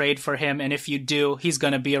not trade for him. And if you do, he's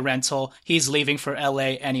going to be a rental. He's leaving for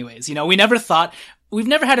LA anyways. We never thought we've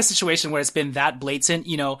never had a situation where it's been that blatant.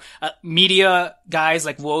 Media guys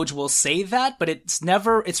like Woj will say that, but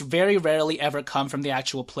it's very rarely ever come from the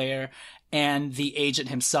actual player and the agent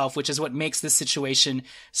himself, which is what makes this situation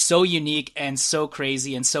so unique and so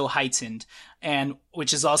crazy and so heightened. And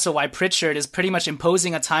which is also why Pritchard is pretty much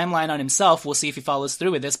imposing a timeline on himself. We'll see if he follows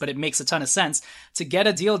through with this, but it makes a ton of sense to get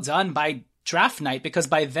a deal done by draft night, because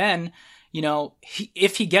by then,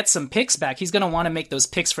 if he gets some picks back, he's going to want to make those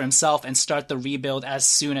picks for himself and start the rebuild as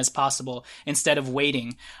soon as possible instead of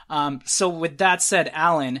waiting. So with that said,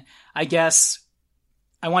 Alan, I guess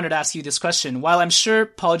I wanted to ask you this question. While I'm sure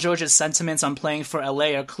Paul George's sentiments on playing for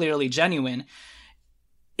LA are clearly genuine,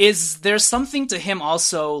 is there something to him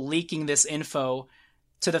also leaking this info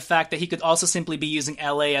to the fact that he could also simply be using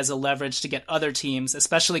LA as a leverage to get other teams,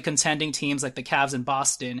 especially contending teams like the Cavs and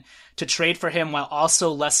Boston, to trade for him while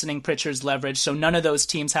also lessening Pritchard's leverage so none of those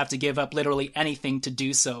teams have to give up literally anything to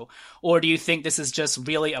do so? Or do you think this is just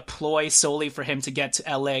really a ploy solely for him to get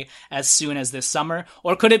to LA as soon as this summer?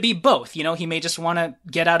 Or could it be both? He may just want to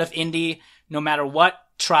get out of Indy no matter what,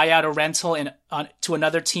 try out a rental to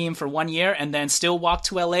another team for 1 year, and then still walk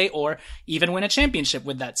to LA or even win a championship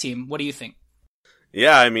with that team. What do you think?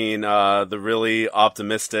 Yeah, I mean, the really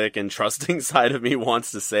optimistic and trusting side of me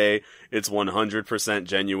wants to say it's 100%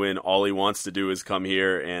 genuine. All he wants to do is come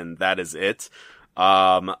here, and that is it.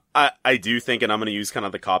 I do think, and I'm going to use kind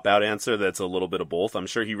of the cop-out answer, that's a little bit of both. I'm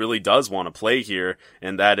sure he really does want to play here,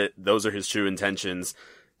 and those are his true intentions.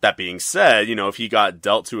 That being said, if he got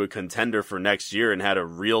dealt to a contender for next year and had a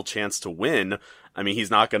real chance to win, I mean, he's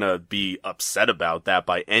not going to be upset about that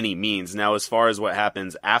by any means. Now, as far as what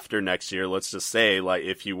happens after next year, let's just say, like,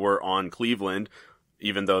 if you were on Cleveland,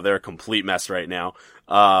 even though they're a complete mess right now,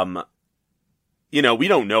 we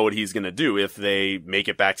don't know what he's going to do if they make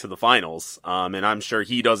it back to the finals. And I'm sure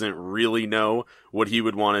he doesn't really know what he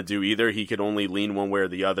would want to do either. He could only lean one way or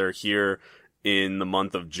the other here in the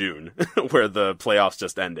month of June, where the playoffs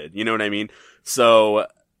just ended. You know what I mean? So,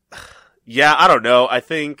 yeah, I don't know. I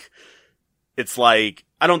think it's like,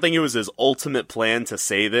 I don't think it was his ultimate plan to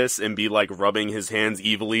say this and be like rubbing his hands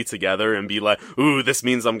evilly together and be like, ooh, this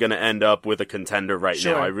means I'm going to end up with a contender right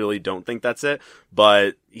now. I really don't think that's it,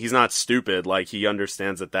 but he's not stupid. Like, he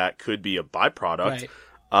understands that could be a byproduct. Right.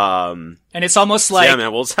 And it's almost like, yeah,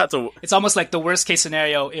 man, we'll just have to, it's almost like the worst case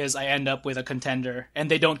scenario is I end up with a contender and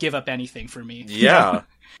they don't give up anything for me. Yeah.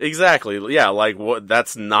 Exactly. Yeah, like,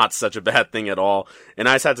 that's not such a bad thing at all. And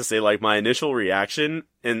I just had to say, like, my initial reaction,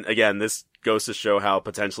 and again, this goes to show how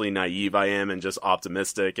potentially naive I am and just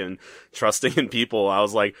optimistic and trusting in people. I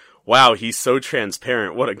was like, wow, he's so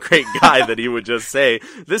transparent. What a great guy that he would just say,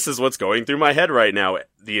 this is what's going through my head right now,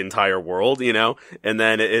 the entire world, And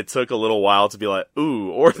then it took a little while to be like, ooh,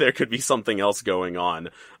 or there could be something else going on.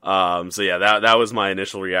 So yeah, that was my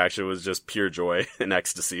initial reaction, was just pure joy and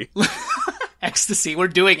ecstasy. Ecstasy. We're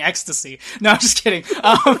doing ecstasy. No, I'm just kidding.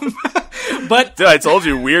 But dude, I told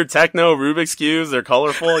you, weird techno Rubik's cubes. They're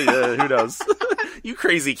colorful. Yeah, who knows? You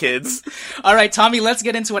crazy kids. All right, Tommy, let's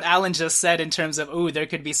get into what Alan just said in terms of, ooh, there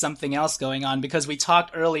could be something else going on, because we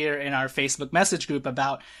talked earlier in our Facebook message group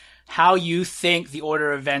about how you think the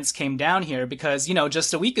order of events came down here, because,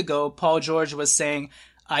 just a week ago, Paul George was saying,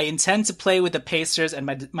 I intend to play with the Pacers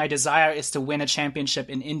and my desire is to win a championship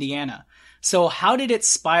in Indiana. So how did it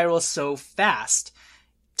spiral so fast?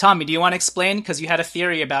 Tommy, do you want to explain? Because you had a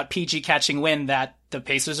theory about PG catching wind that the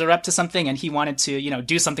Pacers are up to something and he wanted to,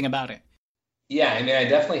 do something about it. Yeah, I mean, I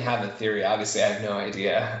definitely have a theory. Obviously, I have no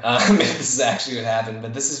idea if this is actually what happened,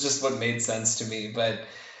 but this is just what made sense to me. But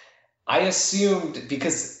I assumed,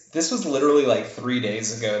 because this was literally like 3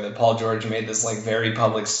 days ago that Paul George made this like very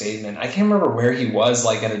public statement. I can't remember where he was,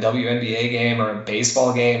 like at a WNBA game or a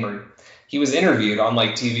baseball game, or he was interviewed on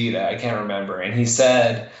like TV that I can't remember. And he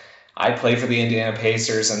said, I play for the Indiana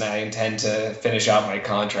Pacers and I intend to finish out my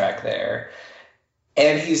contract there.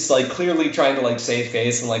 And he's like clearly trying to like save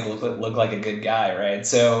face and like look like a good guy, right?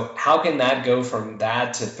 So how can that go from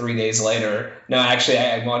that to 3 days later? No, actually,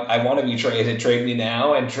 I want to be traded. Trade me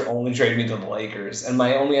now and only trade me to the Lakers. And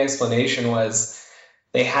my only explanation was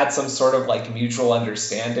they had some sort of like mutual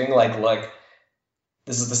understanding. Like, look,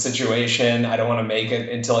 this is the situation. I don't want to make it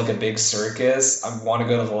into like a big circus. I want to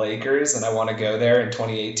go to the Lakers and I want to go there in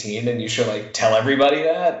 2018. And you should like tell everybody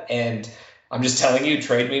that. And I'm just telling you,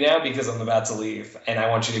 trade me now because I'm about to leave and I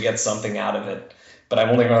want you to get something out of it. But I'm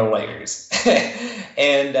only going to the Lakers.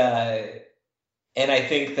 And I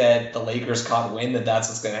think that the Lakers caught wind that that's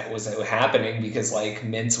was happening, because like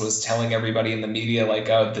Mintz was telling everybody in the media, like,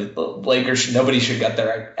 oh, the Lakers, nobody should get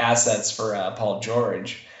their assets for Paul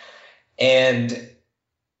George. And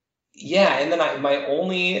yeah, and then my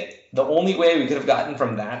only the only way we could have gotten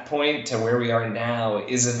from that point to where we are now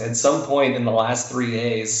is if at some point in the last 3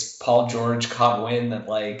 days, Paul George caught wind that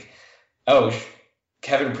like, oh,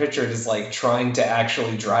 Kevin Pritchard is like trying to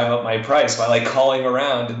actually drive up my price by like calling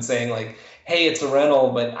around and saying like, hey, it's a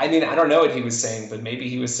rental. But I mean, I don't know what he was saying, but maybe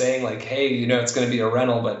he was saying like, hey, you know, it's going to be a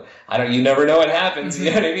rental, but you never know what happens. You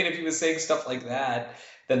know what I mean? If he was saying stuff like that,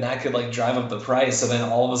 then that could like drive up the price. So then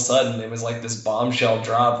all of a sudden it was like this bombshell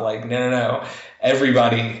drop, like, no,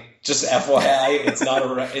 everybody, just FYI, it's not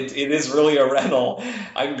it is really a rental.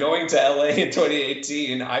 I'm going to LA in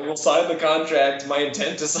 2018. I will sign the contract. My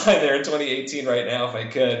intent to sign there in 2018 right now if I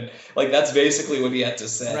could. Like, that's basically what he had to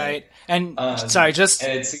say. Right. And and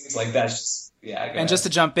it seems like that's just, and just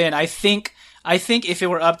to jump in, I think if it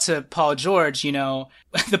were up to Paul George, you know,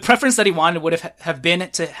 the preference that he wanted would have been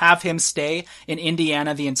to have him stay in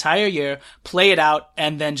Indiana the entire year, play it out,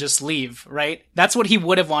 and then just leave, right? That's what he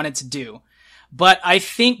would have wanted to do. But I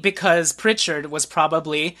think because Pritchard was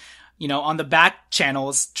probably, you know, on the back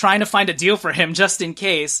channels trying to find a deal for him just in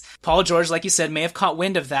case, Paul George, like you said, may have caught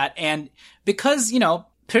wind of that. And because, you know,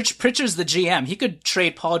 Pritchard's the GM. He could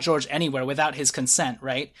trade Paul George anywhere without his consent,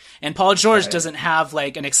 right? And Paul George doesn't have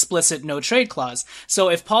like an explicit no trade clause. So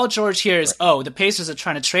if Paul George hears, oh, the Pacers are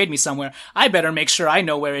trying to trade me somewhere, I better make sure I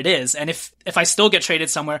know where it is. And if I still get traded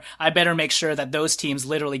somewhere, I better make sure that those teams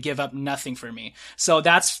literally give up nothing for me. So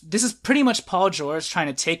this is pretty much Paul George trying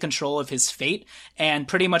to take control of his fate and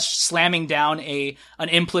pretty much slamming down an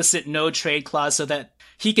implicit no trade clause so that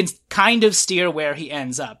he can kind of steer where he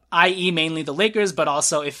ends up, i.e. mainly the Lakers, but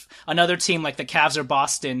also if another team like the Cavs or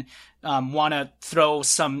Boston want to throw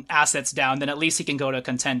some assets down, then at least he can go to a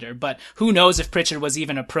contender. But who knows if Pritchard was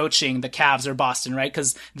even approaching the Cavs or Boston, right?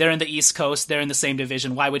 Because they're in the East Coast, they're in the same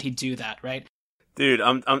division. Why would he do that, right? Dude,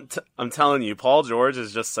 I'm telling you, Paul George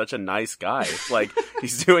is just such a nice guy. Like,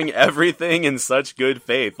 he's doing everything in such good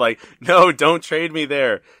faith. Like, no, don't trade me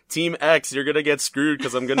there. Team X, you're gonna get screwed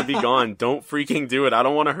because I'm gonna be gone. Don't freaking do it. I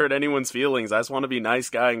don't want to hurt anyone's feelings. I just want to be a nice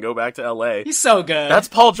guy and go back to LA. He's so good. That's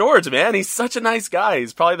Paul George, man. He's such a nice guy.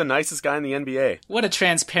 He's probably the nicest guy in the NBA. What a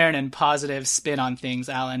transparent and positive spin on things,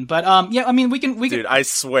 Alan. But yeah, I mean, we can. Dude, I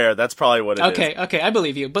swear that's probably what it is. Okay, I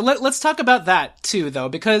believe you. But let's talk about that too, though,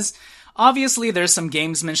 because obviously there's some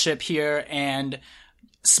gamesmanship here and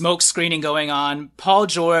smoke screening going on. Paul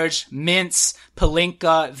George, Mintz,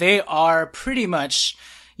 Pelinka, they are pretty much,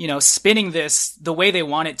 you know, spinning this the way they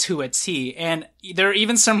want it to a T. And there are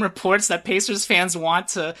even some reports that Pacers fans want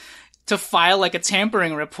to file like a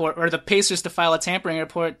tampering report, or the Pacers to file a tampering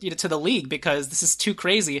report, you know, to the league, because this is too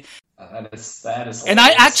crazy. That is and I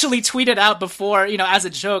actually tweeted out before, you know, as a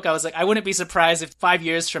joke, I was like, I wouldn't be surprised if 5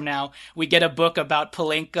 years from now we get a book about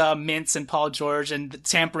Pelinka, Mintz, and Paul George and the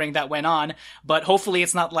tampering that went on. But hopefully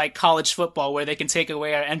it's not like college football where they can take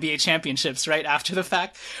away our NBA championships right after the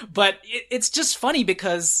fact. But it's just funny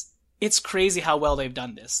because it's crazy how well they've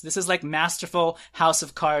done this. This is like masterful House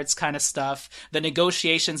of Cards kind of stuff. The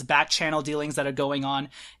negotiations, back channel dealings that are going on.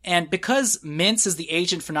 And because Mintz is the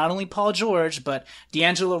agent for not only Paul George, but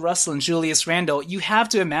D'Angelo Russell and Julius Randle, you have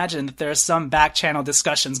to imagine that there are some back channel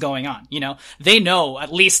discussions going on. You know, they know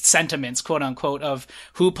at least sentiments, quote unquote, of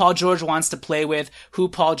who Paul George wants to play with, who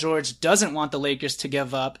Paul George doesn't want the Lakers to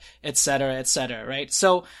give up, et cetera, right?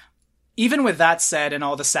 So even with that said and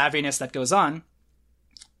all the savviness that goes on,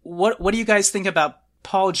 what do you guys think about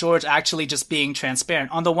Paul George actually just being transparent?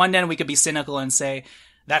 On the one hand, we could be cynical and say,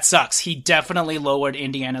 that sucks. He definitely lowered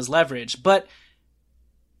Indiana's leverage. But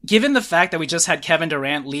given the fact that we just had Kevin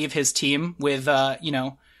Durant leave his team with,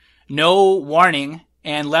 no warning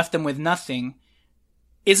and left them with nothing,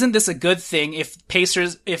 isn't this a good thing if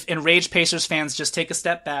enraged Pacers fans just take a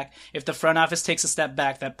step back, if the front office takes a step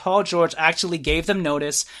back, that Paul George actually gave them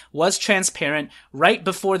notice, was transparent right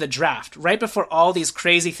before the draft, right before all these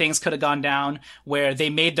crazy things could have gone down where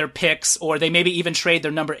they made their picks, or they maybe even trade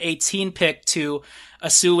their number 18 pick to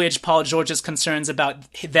assuage Paul George's concerns about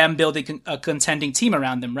them building a contending team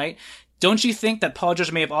around them, right? Don't you think that Paul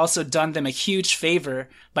George may have also done them a huge favor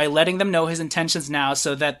by letting them know his intentions now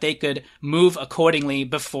so that they could move accordingly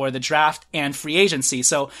before the draft and free agency?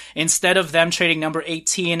 So instead of them trading number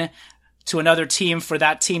 18 to another team for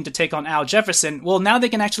that team to take on Al Jefferson, well, now they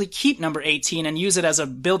can actually keep number 18 and use it as a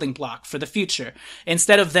building block for the future.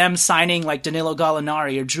 Instead of them signing like Danilo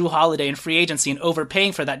Gallinari or Drew Holiday in free agency and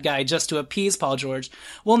overpaying for that guy just to appease Paul George,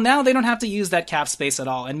 well, now they don't have to use that cap space at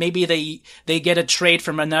all. And maybe they get a trade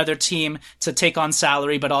from another team to take on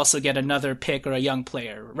salary, but also get another pick or a young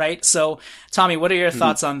player, right? So, Tommy, what are your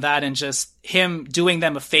thoughts on that and just him doing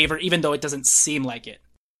them a favor, even though it doesn't seem like it?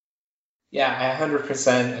 Yeah, I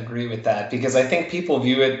 100% agree with that, because I think people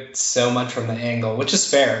view it so much from the angle, which is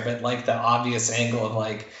fair, but like the obvious angle of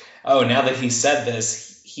like, oh, now that he said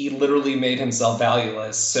this, he literally made himself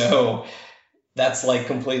valueless. So that's like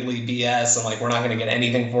completely BS. And like, we're not going to get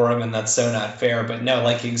anything for him. And that's so not fair. But no,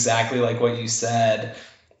 like exactly like what you said,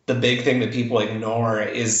 the big thing that people ignore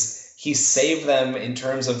is he saved them in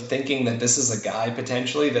terms of thinking that this is a guy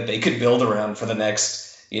potentially that they could build around for the next,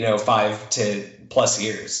 5 to plus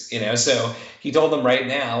years, So he told them right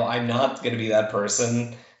now, I'm not going to be that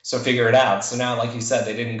person. So figure it out. So now, like you said,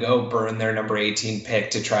 they didn't go burn their number 18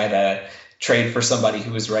 pick to try to trade for somebody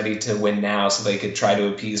who was ready to win now so they could try to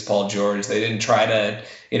appease Paul George. They didn't try to,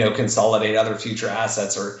 consolidate other future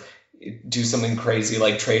assets or do something crazy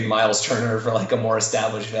like trade Miles Turner for like a more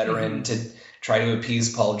established veteran to try to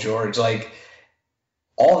appease Paul George. Like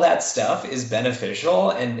all that stuff is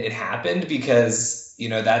beneficial, and it happened because,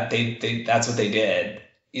 that that's what they did.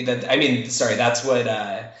 That's what,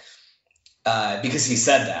 because he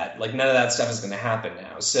said that, like, none of that stuff is going to happen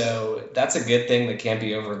now. So that's a good thing that can't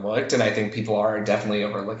be overlooked. And I think people are definitely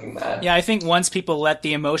overlooking that. Yeah, I think once people let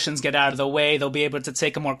the emotions get out of the way, they'll be able to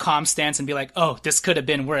take a more calm stance and be like, oh, this could have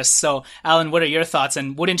been worse. So, Alan, what are your thoughts?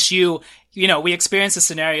 And wouldn't you, we experienced a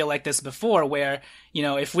scenario like this before where,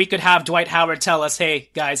 if we could have Dwight Howard tell us, hey,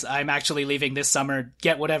 guys, I'm actually leaving this summer,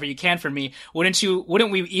 get whatever you can from me,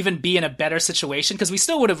 wouldn't we even be in a better situation? Because we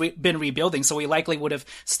still would have been rebuilding, so we likely would have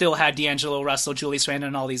still had D'Angelo Russell, Julius Randle,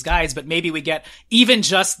 and all these guys, but maybe we get even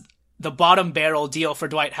just the bottom barrel deal for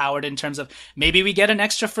Dwight Howard in terms of maybe we get an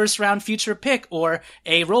extra first round future pick or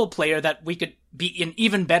a role player that we could be in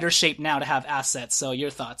even better shape now to have assets. So your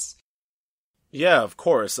thoughts? Yeah, of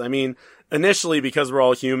course. I mean, initially, because we're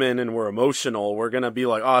all human and we're emotional, we're going to be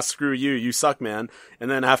like, oh, screw you, you suck, man. And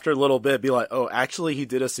then after a little bit, be like, oh, actually, he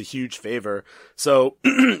did us a huge favor. So,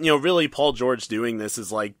 really, Paul George doing this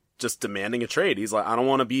is like just demanding a trade. He's like, I don't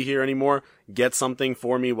want to be here anymore. Get something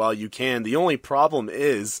for me while you can. The only problem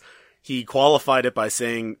is he qualified it by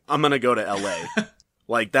saying, I'm going to go to LA.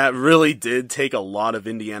 Like, that really did take a lot of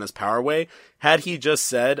Indiana's power away. Had he just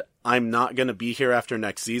said, I'm not going to be here after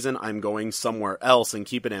next season, I'm going somewhere else, and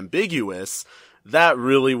keep it ambiguous, that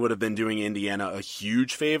really would have been doing Indiana a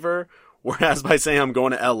huge favor. Whereas by saying I'm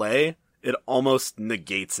going to LA, it almost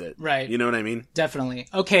negates it. Right. You know what I mean? Definitely.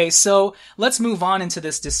 Okay, so let's move on into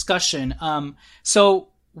this discussion. So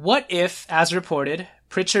what if, as reported,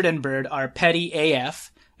 Pritchard and Bird are petty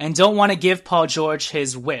AF and don't want to give Paul George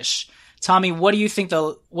his wish? Tommy, what do you think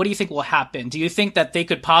will happen? Do you think that they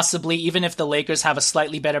could possibly, even if the Lakers have a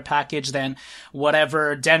slightly better package than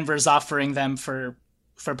whatever Denver's offering them for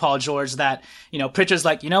Paul George, that, Pritchard's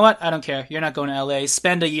like, you know what? I don't care. You're not going to LA.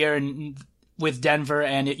 Spend a year with Denver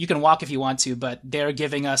and you can walk if you want to, but they're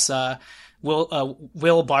giving us,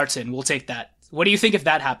 Will Barton. We'll take that. What do you think if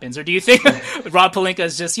that happens? Or do you think Rob Pelinka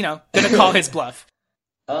is just, going to call his bluff?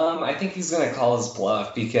 I think he's going to call his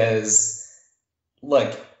bluff because,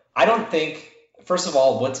 look, I don't think, first of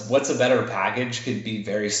all, what's a better package could be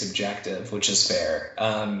very subjective, which is fair.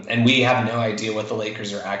 And we have no idea what the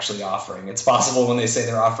Lakers are actually offering. It's possible when they say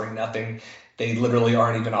they're offering nothing, they literally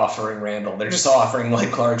aren't even offering Randall. They're just offering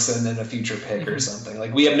like Clarkson and a future pick or something.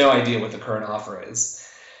 Like, we have no idea what the current offer is.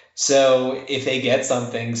 So if they get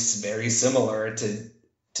something very similar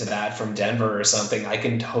to that from Denver or something, I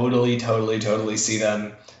can totally see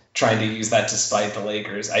them trying to use that to spite the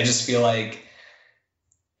Lakers. I just feel like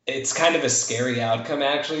it's kind of a scary outcome,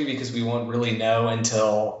 actually, because we won't really know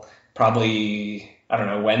until probably,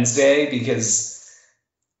 Wednesday, because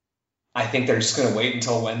I think they're just going to wait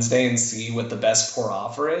until Wednesday and see what the best poor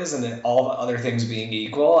offer is. And then all the other things being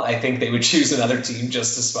equal, I think they would choose another team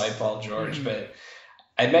just to spite Paul George. Mm-hmm. But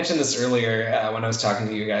I mentioned this earlier when I was talking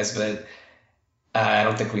to you guys, but I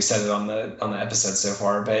don't think we said it on the episode so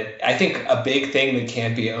far. But I think a big thing that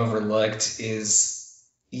can't be overlooked is,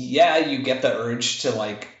 yeah, you get the urge to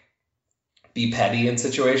like be petty in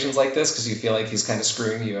situations like this because you feel like he's kind of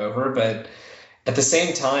screwing you over. But at the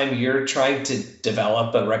same time, you're trying to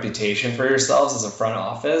develop a reputation for yourselves as a front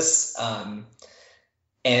office.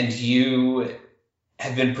 And you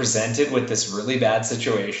have been presented with this really bad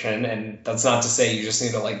situation. And that's not to say you just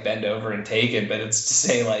need to like bend over and take it, but it's to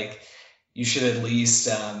say like you should at least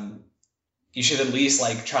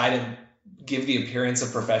like try to give the appearance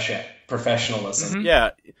of professionalism. Mm-hmm. Yeah,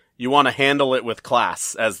 you want to handle it with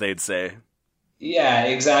class, as they'd say. Yeah,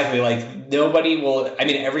 exactly. Like everybody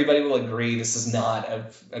will agree this is not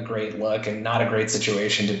a great look and not a great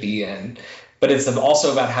situation to be in. But it's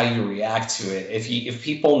also about how you react to it. If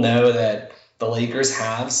people know that the Lakers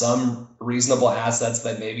have some reasonable assets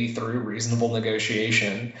that maybe through reasonable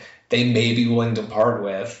negotiation they may be willing to part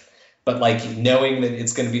with, but like knowing that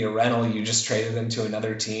it's going to be a rental, you just traded them to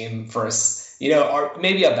another team for are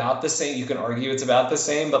maybe about the same. You can argue it's about the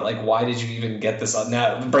same, but like, why did you even get this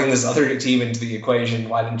now? Bring this other team into the equation?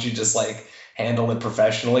 Why didn't you just like handle it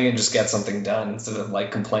professionally and just get something done instead of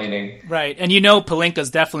like complaining? Right. And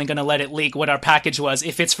Pelinka's definitely going to let it leak what our package was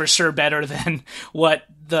if it's for sure better than what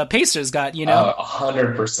the Pacers got,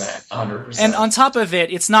 100%. And on top of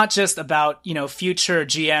it, it's not just about, future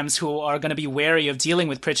GMs who are going to be wary of dealing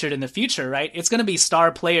with Pritchard in the future, right? It's going to be star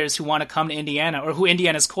players who want to come to Indiana or who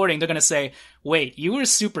Indiana's courting. They're going to say, wait, you were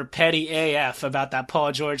super petty AF about that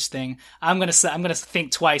Paul George thing. I'm going to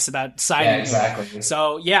think twice about signing. Yeah, exactly. Him.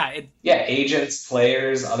 So agents,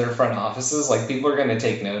 players, other front offices, like people are going to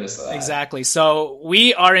take notice of that. Exactly. So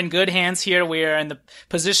we are in good hands here. We are in the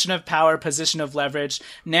position of power, position of leverage.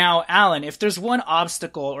 Now, Alan, if there's one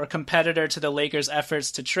obstacle or competitor to the Lakers'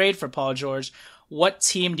 efforts to trade for Paul George, what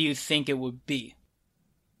team do you think it would be?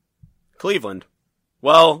 Cleveland.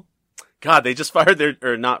 Well, God, they just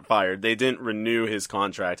they didn't renew his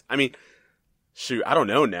contract. I mean, shoot, I don't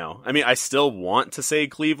know now. I mean, I still want to say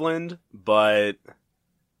Cleveland, but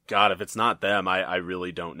God, if it's not them, I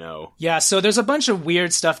really don't know. Yeah, so there's a bunch of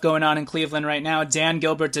weird stuff going on in Cleveland right now. Dan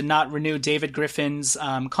Gilbert did not renew David Griffin's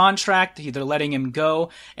contract. They're letting him go.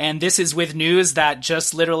 And this is with news that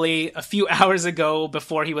just literally a few hours ago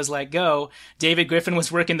before he was let go, David Griffin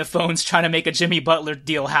was working the phones trying to make a Jimmy Butler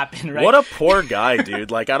deal happen, right? What a poor guy,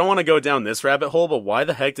 dude. Like, I don't want to go down this rabbit hole, but why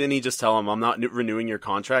the heck didn't he just tell him, I'm not renewing your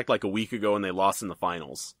contract like a week ago when they lost in the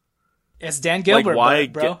finals? It's Dan Gilbert,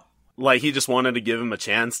 like, bro. Like, he just wanted to give him a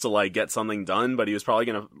chance to, like, get something done, but he was probably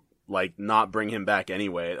going to, like, not bring him back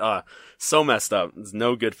anyway. So messed up. There's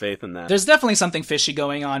no good faith in that. There's definitely something fishy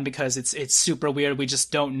going on because it's super weird. We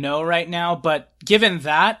just don't know right now. But given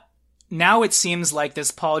that, now it seems like this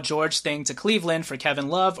Paul George thing to Cleveland for Kevin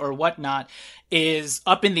Love or whatnot is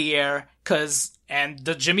up in the air and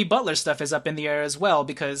the Jimmy Butler stuff is up in the air as well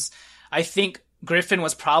because I think Griffin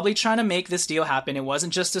was probably trying to make this deal happen. It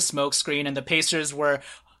wasn't just a smokescreen, and the Pacers were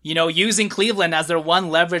using Cleveland as their one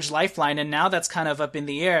leverage lifeline, and now that's kind of up in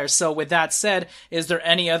the air. So with that said, is there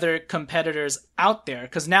any other competitors out there?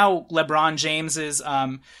 Because now LeBron James's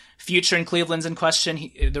future in Cleveland's in question.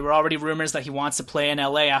 There were already rumors that he wants to play in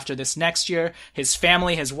LA after this next year. His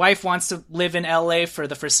family, his wife wants to live in LA for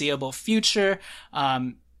the foreseeable future.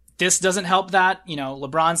 This doesn't help that.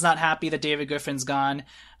 LeBron's not happy that David Griffin's gone.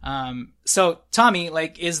 So Tommy,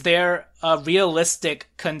 like, is there a realistic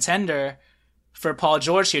contender for Paul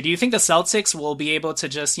George here? Do you think the Celtics will be able to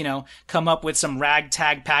just, come up with some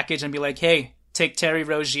ragtag package and be like, hey, take Terry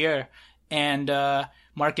Rozier and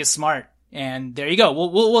Marcus Smart, and there you go.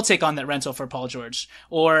 We'll take on that rental for Paul George?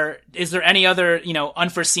 Or is there any other,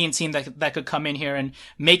 unforeseen team that could come in here and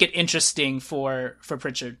make it interesting for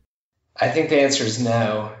Pritchard? I think the answer is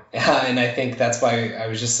no. And I think that's why I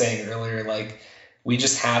was just saying earlier, like, we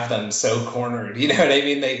just have them so cornered. You know what I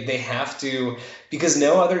mean? They have to, because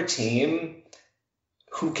no other team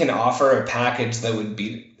who can offer a package that would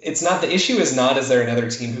beat. It's not, the issue is not, is there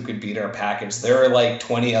another team who could beat our package? There are like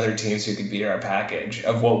 20 other teams who could beat our package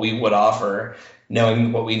of what we would offer,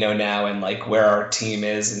 knowing what we know now and like where our team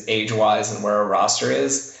is and age wise and where our roster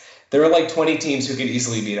is. There are like 20 teams who could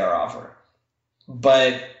easily beat our offer.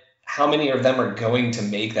 But how many of them are going to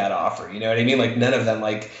make that offer? You know what I mean? Like, none of them.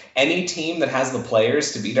 Like, any team that has the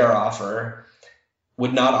players to beat our offer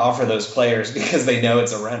would not offer those players because they know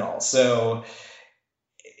it's a rental. So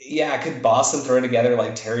yeah, could Boston throw together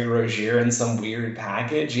like Terry Rozier in some weird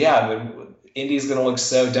package? Yeah, but Indy's going to look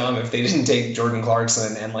so dumb if they didn't take Jordan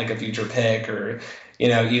Clarkson and like a future pick, or,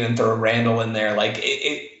 even throw Randall in there. Like,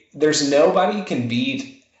 there's nobody can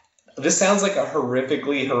beat. This sounds like a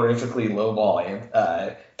horrifically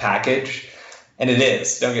lowball package, and it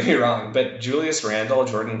is. Don't get me wrong, but Julius Randle,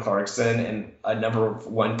 Jordan Clarkson, and a number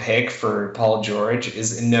one pick for Paul George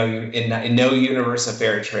is in no universe a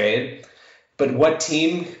fair trade. But what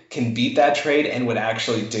team can beat that trade and would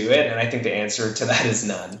actually do it? And I think the answer to that is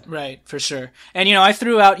none. Right, for sure. And, I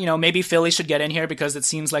threw out, maybe Philly should get in here because it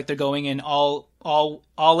seems like they're going in all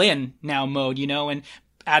in now mode, and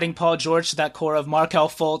adding Paul George to that core of Markelle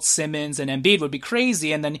Fultz, Simmons, and Embiid would be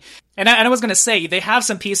crazy. And I was going to say, they have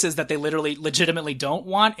some pieces that they legitimately don't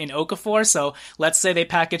want in Okafor. So let's say they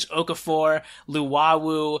package Okafor,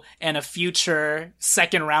 Luwawu, and a future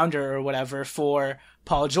second rounder or whatever for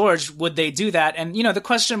Paul George. Would they do that? And, the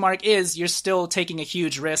question mark is, you're still taking a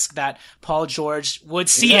huge risk that Paul George would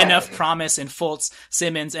see enough promise in Fultz,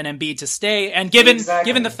 Simmons, and Embiid to stay. And given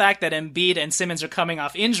the fact that Embiid and Simmons are coming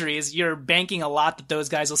off injuries, you're banking a lot that those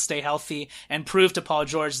guys will stay healthy and prove to Paul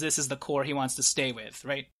George this is the core he wants to stay with,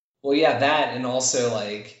 right? Well, yeah, that, and also,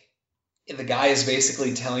 like, the guy is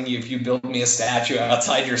basically telling you, if you build me a statue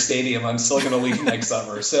outside your stadium, I'm still going to leave next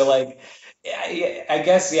summer. So, like, Yeah, I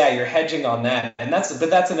guess, yeah, you're hedging on that. But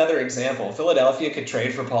that's another example. Philadelphia could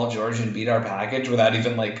trade for Paul George and beat our package without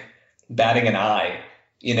even like batting an eye,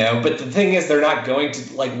 But the thing is, they're not going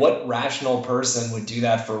to, like, what rational person would do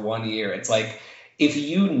that for 1 year? It's like, if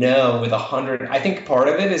with 100, I think part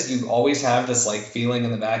of it is you always have this like feeling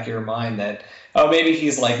in the back of your mind that, oh, maybe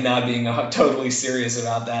he's like not being totally serious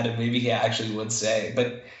about that, and maybe he actually would stay.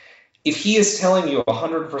 But if he is telling you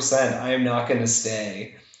 100%, I am not going to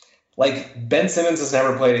stay. Like, Ben Simmons has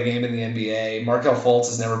never played a game in the NBA. Markelle Fultz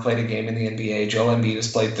has never played a game in the NBA. Joel Embiid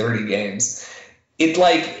has played 30 games. It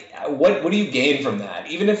like, what do you gain from that?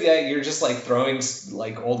 Even if you're just like throwing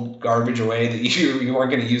like old garbage away that you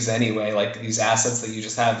weren't going to use anyway, like these assets that you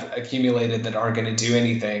just have accumulated that aren't going to do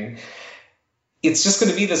anything. It's just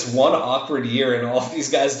going to be this one awkward year in all of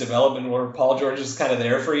these guys' development where Paul George is kind of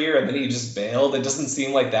there for a year and then he just bailed. It doesn't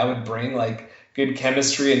seem like that would bring like good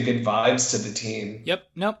chemistry and good vibes to the team. Yep,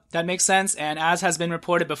 nope, that makes sense. And as has been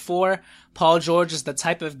reported before, Paul George is the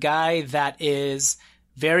type of guy that is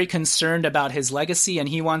very concerned about his legacy, and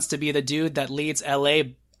he wants to be the dude that leads LA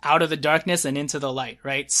out of the darkness and into the light,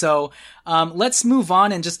 right? So let's move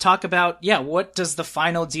on and just talk about, what does the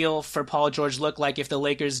final deal for Paul George look like if the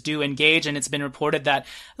Lakers do engage? And it's been reported that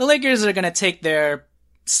the Lakers are going to take their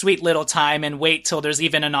sweet little time and wait till there's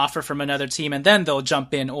even an offer from another team, and then they'll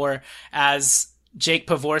jump in, or as Jake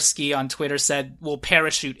Pavorsky on Twitter said, we'll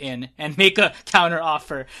parachute in and make a counter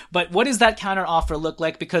offer. But what does that counter offer look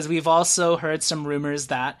like? Because we've also heard some rumors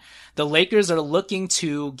that the Lakers are looking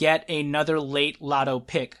to get another late lotto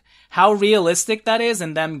pick. How realistic that is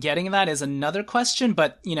and them getting that is another question.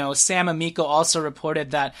 But, Sam Amico also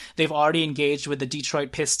reported that they've already engaged with the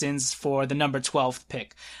Detroit Pistons for the number 12th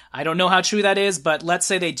pick. I don't know how true that is, but let's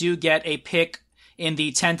say they do get a pick in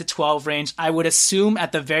the 10 to 12 range. I would assume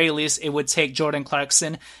at the very least it would take Jordan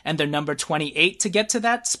Clarkson and their number 28 to get to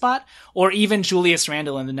that spot, or even Julius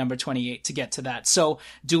Randle and the number 28 to get to that. So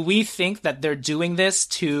do we think that they're doing this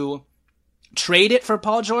to trade it for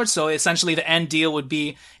Paul George? So essentially the end deal would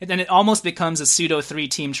be, and it almost becomes a pseudo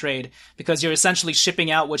 3-team trade because you're essentially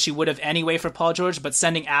shipping out what you would have anyway for Paul George, but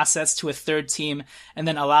sending assets to a third team and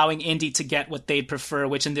then allowing Indy to get what they'd prefer,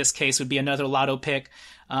 which in this case would be another lotto pick,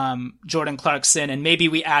 Jordan Clarkson, and maybe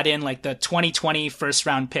we add in like the 2020 first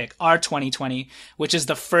round pick, our 2020, which is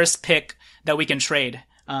the first pick that we can trade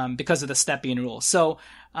because of the Stepien rule. So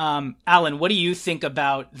Alan, what do you think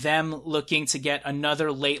about them looking to get another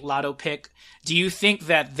late lotto pick? Do you think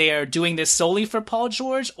that they're doing this solely for Paul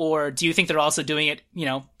George, or do you think they're also doing it,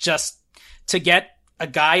 just to get a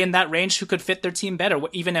guy in that range who could fit their team better,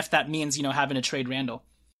 even if that means, having to trade Randall?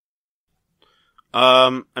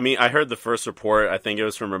 I heard the first report. I think it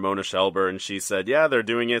was from Ramona Shelber, and she said, they're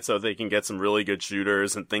doing it so they can get some really good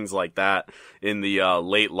shooters and things like that in the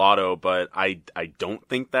late lotto, but I don't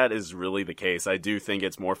think that is really the case. I do think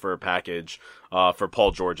it's more for a package for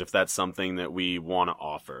Paul George, if that's something that we want to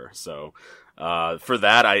offer. So for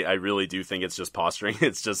that, I really do think it's just posturing.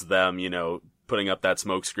 It's just them, putting up that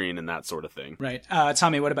smoke screen and that sort of thing. Right.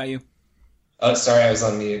 Tommy, what about you? Oh, sorry, I was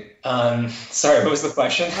on mute. Sorry, what was the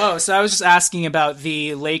question? Oh, so I was just asking about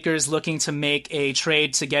the Lakers looking to make a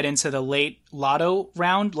trade to get into the late lotto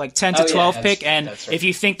round, like 10 to 12 pick, and right. If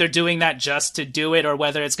you think they're doing that just to do it, or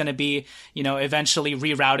whether it's going to be, eventually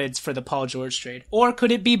rerouted for the Paul George trade, or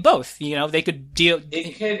could it be both? They could deal.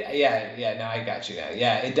 It could, no, I got you now.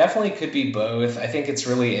 Yeah, it definitely could be both. I think it's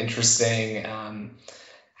really interesting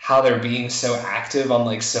how they're being so active on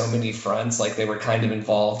like so many fronts. Like they were kind of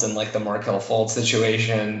involved in like the Markelle Fultz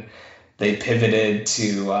situation. They pivoted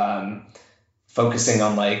to focusing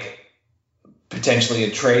on like potentially a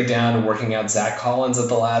trade down and working out Zach Collins at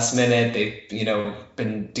the last minute. They've,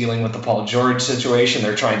 been dealing with the Paul George situation.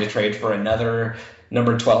 They're trying to trade for another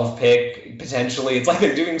number 12 pick potentially. It's like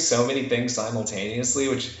they're doing so many things simultaneously,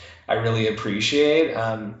 which I really appreciate.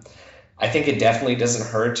 I think it definitely doesn't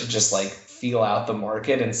hurt to just like feel out the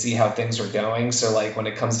market and see how things are going. So like when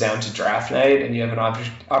it comes down to draft night and you have an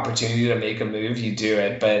opportunity to make a move, you do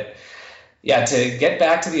it. But yeah, to get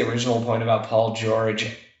back to the original point about Paul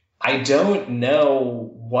George, I don't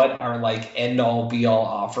know what our like end all be all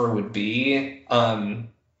offer would be.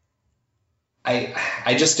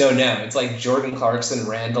 I just don't know. It's like Jordan Clarkson,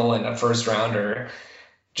 Randall, and a first rounder.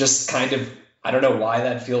 Just kind of, I don't know why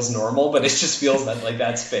that feels normal, but it just feels that like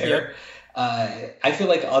that's fair. Yep. I feel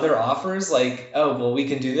like other offers, like, oh, well, we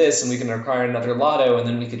can do this and we can acquire another lotto, and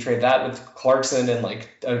then we could trade that with Clarkson and like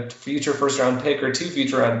a future first round pick or 2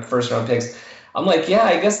 future first round picks. I'm like, yeah,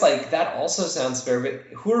 I guess like that also sounds fair, but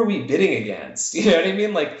who are we bidding against? You know what I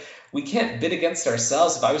mean? Like we can't bid against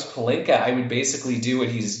ourselves. If I was Pelinka, I would basically do what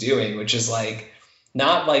he's doing, which is like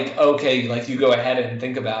Not like, okay, like you go ahead and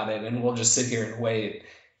think about it and we'll just sit here and wait.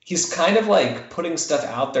 He's kind of like putting stuff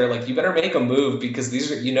out there, like you better make a move because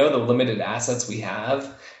these are, the limited assets we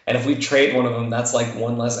have. And if we trade one of them, that's like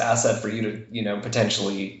one less asset for you to,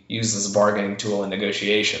 potentially use as a bargaining tool in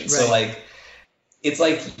negotiations. Right. So like, it's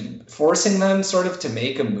like forcing them sort of to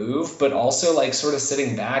make a move, but also like sort of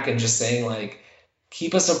sitting back and just saying like,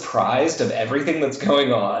 keep us apprised of everything that's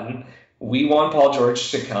going on. We want Paul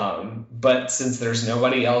George to come, but since there's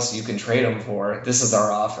nobody else you can trade him for, this is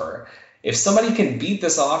our offer. If somebody can beat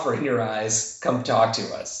this offer in your eyes, come talk to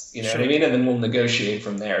us. You know what I mean? And then we'll negotiate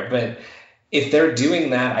from there. But if they're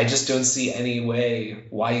doing that, I just don't see any way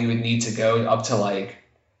why you would need to go up to like,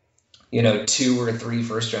 2 or 3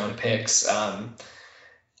 first round picks.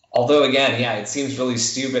 Although again, yeah, it seems really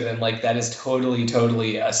stupid. And like, that is totally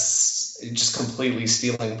just completely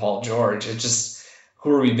stealing Paul George. Who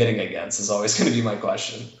are we bidding against is always going to be my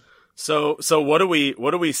question. So what do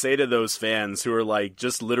we say to those fans who are like,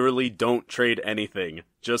 just literally don't trade anything,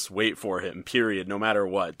 just wait for him, period, no matter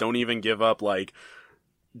what. Don't even give up a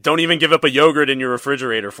yogurt in your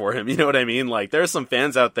refrigerator for him. You know what I mean? Like, there's some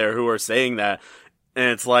fans out there who are saying that, and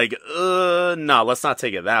it's like, no, let's not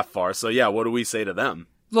take it that far. So yeah, what do we say to them?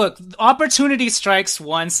 Look, opportunity strikes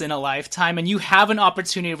once in a lifetime, and you have an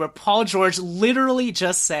opportunity where Paul George literally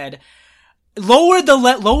just said, lowered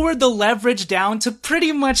the leverage down to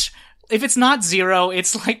pretty much, if it's not 0,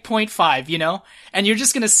 it's like 0.5, and you're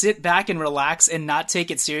just going to sit back and relax and not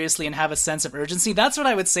take it seriously and have a sense of urgency. That's what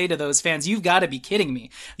I would say to those fans. You've got to be kidding me.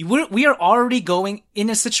 We are already going in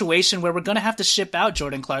a situation where we're going to have to ship out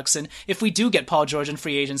Jordan Clarkson. If we do get Paul George in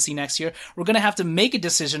free agency next year, we're going to have to make a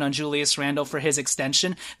decision on Julius Randle for his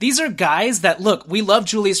extension. These are guys that, look, we love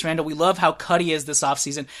Julius Randle. We love how cut he is this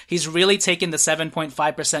offseason. He's really taken the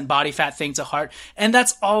 7.5% body fat thing to heart, and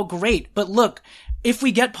that's all great. But look, if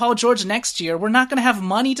we get Paul George next year, we're not going to have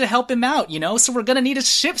money to help him out, so we're going to need to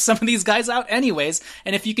ship some of these guys out anyways.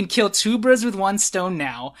 And if you can kill 2 birds with 1 stone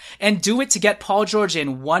now and do it to get Paul George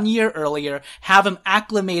in 1 year earlier, have him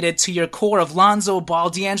acclimated to your core of Lonzo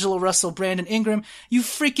Ball, D'Angelo Russell, Brandon Ingram, you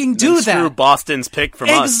freaking do that. Screw Boston's pick from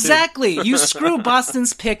us. Exactly. You screw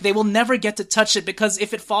Boston's pick. They will never get to touch it because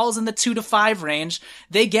if it falls in the 2 to 5 range,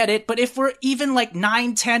 they get it. But if we're even like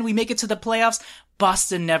 9-10, we make it to the playoffs,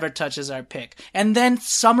 Boston never touches our pick. And then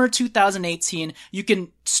summer 2018, you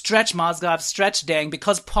can stretch Mozgov, stretch Deng,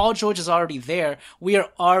 because Paul George is already there. We are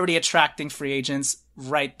already attracting free agents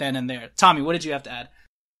right then and there. Tommy, what did you have to add?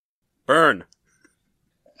 Burn.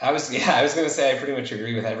 I was going to say I pretty much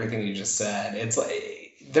agree with everything you just said. It's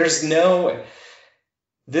like there's no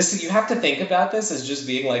this. You have to think about this as just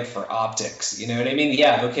being like for optics. You know what I mean?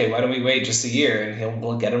 Yeah. Okay. Why don't we wait just a year and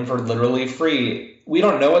we'll get him for literally free. We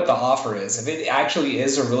don't know what the offer is. If it actually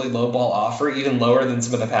is a really low ball offer, even lower than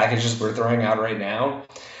some of the packages we're throwing out right now,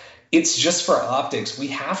 it's just for optics. We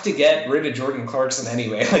have to get rid of Jordan Clarkson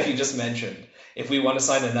anyway, like you just mentioned, if we want to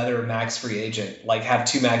sign another max free agent, like have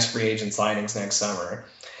 2 max free agent signings next summer.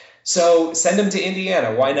 So send him to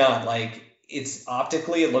Indiana. Why not? Like, it's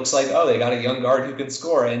optically, it looks like, oh, they got a young guard who can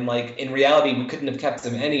score. And like, in reality, we couldn't have kept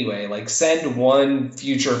him anyway. Like, send 1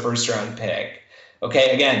 future first round pick.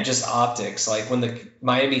 Okay, again, just optics. Like when the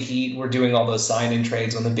Miami Heat were doing all those sign-in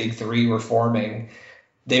trades when the Big Three were forming,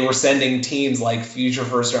 they were sending teams like future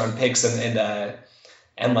first-round picks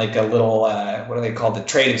and like a little what are they called, the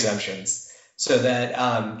trade exemptions, so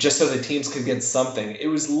that just so the teams could get something. It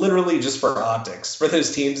was literally just for optics, for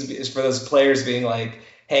those teams, for those players being like,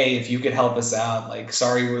 hey, if you could help us out, like,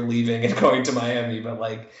 sorry we're leaving and going to Miami, but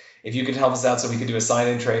like if you could help us out so we could do a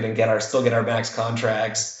sign-in trade and still get our max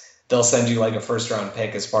contracts, they'll send you like a first round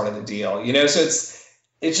pick as part of the deal, so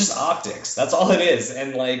it's just optics. That's all it is.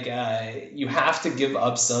 And like, you have to give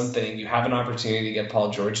up something. You have an opportunity to get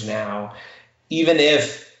Paul George now, even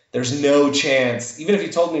if there's no chance, even if you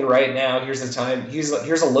told me right now, here's the time, here's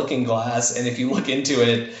a looking glass. And if you look into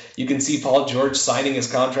it, you can see Paul George signing his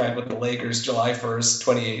contract with the Lakers, July 1st,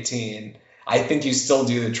 2018. I think you still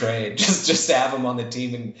do the trade just to have him on the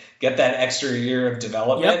team and get that extra year of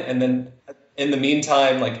development. Yep. And then, in the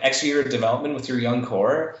meantime, like extra year of development with your young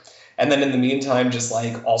core. And then in the meantime, just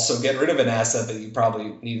like also get rid of an asset that you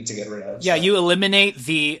probably needed to get rid of. Yeah, you eliminate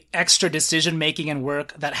the extra decision making and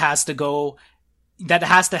work that has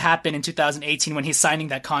to happen in 2018 when he's signing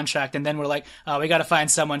that contract. And then we're like, oh, we got to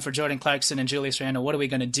find someone for Jordan Clarkson and Julius Randle. What are we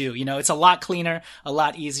going to do? It's a lot cleaner, a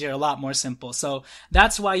lot easier, a lot more simple. So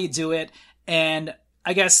that's why you do it. And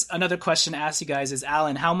I guess another question to ask you guys is,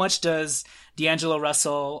 Alan, how much does D'Angelo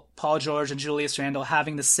Russell, Paul George, and Julius Randle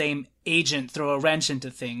having the same agent throw a wrench into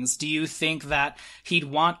things? Do you think that he'd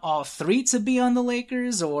want all 3 to be on the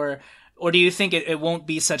Lakers, or Or do you think it won't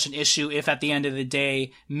be such an issue if at the end of the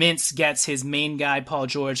day, Mintz gets his main guy, Paul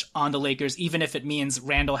George, on the Lakers, even if it means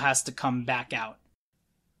Randall has to come back out?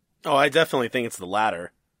 Oh, I definitely think it's the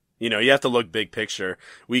latter. You know, you have to look big picture.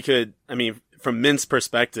 From Mintz's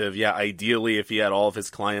perspective, yeah, ideally if he had all of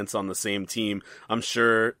his clients on the same team, I'm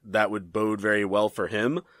sure that would bode very well for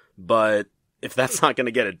him. But if that's not going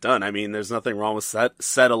to get it done, I mean, there's nothing wrong with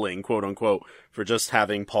settling, quote unquote, for just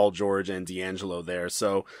having Paul George and D'Angelo there.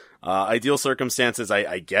 So, ideal circumstances,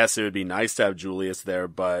 I guess it would be nice to have Julius there,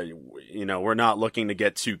 but, you know, we're not looking to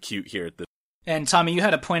get too cute here at this. And Tommy, you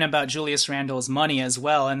had a point about Julius Randle's money as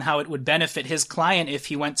well, and how it would benefit his client if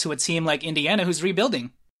he went to a team like Indiana who's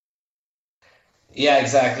rebuilding. Yeah,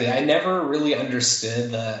 exactly. I never really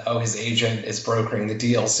understood his agent is brokering the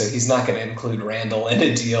deal, so he's not going to include Randle in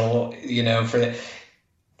a deal, you know,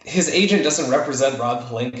 his agent doesn't represent Rob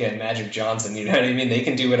Pelinka and Magic Johnson, you know what I mean? They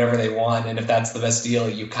can do whatever they want, and if that's the best deal,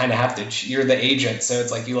 you kind of have to, you're the agent, so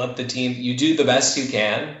it's like you let the team, you do the best you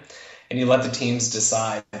can, and you let the teams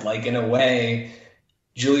decide. Like, in a way,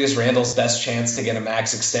 Julius Randle's best chance to get a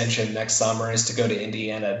max extension next summer is to go to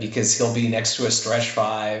Indiana, because he'll be next to a stretch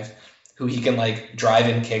five who he can like drive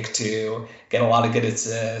and kick to, get a lot of good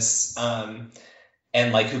assists,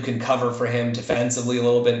 and like who can cover for him defensively a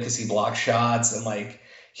little bit because he blocks shots, and like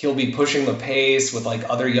he'll be pushing the pace with like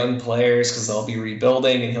other young players because they'll be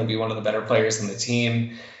rebuilding, and he'll be one of the better players in the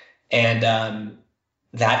team, and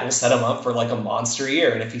that will set him up for like a monster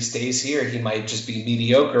year. And if he stays here, he might just be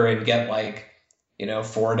mediocre and get like, you know,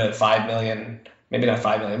 4 to 5 million. Maybe not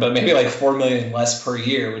 5 million, but maybe like 4 million less per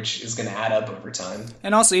year, which is going to add up over time.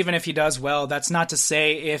 And also, even if he does well, that's not to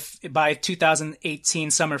say if by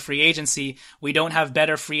 2018 summer free agency, we don't have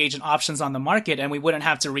better free agent options on the market, and we wouldn't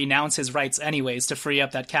have to renounce his rights anyways to free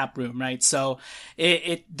up that cap room, right? So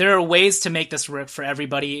there are ways to make this work for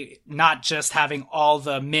everybody, not just having all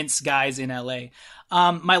the Mintz guys in LA.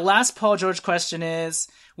 My last Paul George question is,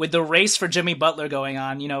 with the race for Jimmy Butler going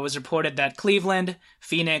on, you know, it was reported that Cleveland,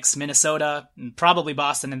 Phoenix, Minnesota, and probably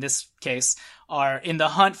Boston in this case, are in the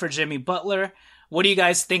hunt for Jimmy Butler. What do you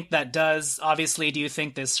guys think that does? Obviously, do you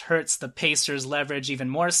think this hurts the Pacers' leverage even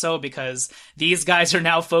more so because these guys are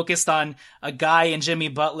now focused on a guy in Jimmy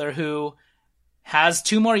Butler who has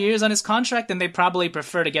 2 more years on his contract, and they probably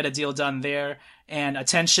prefer to get a deal done there, and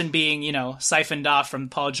attention being, you know, siphoned off from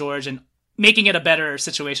Paul George and making it a better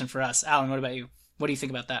situation for us. Alan, what about you? What do you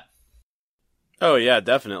think about that? Oh, yeah,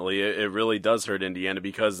 definitely. It really does hurt Indiana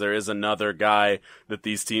because there is another guy that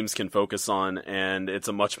these teams can focus on, and it's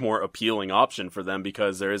a much more appealing option for them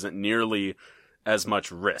because there isn't nearly as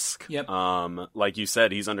much risk. Yep. Like you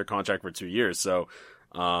said, he's under contract for 2 years, so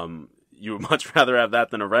you would much rather have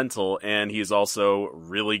that than a rental, and he's also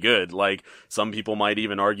really good. Like, some people might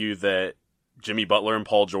even argue that Jimmy Butler and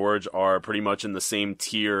Paul George are pretty much in the same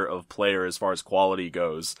tier of player as far as quality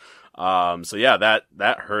goes. So yeah,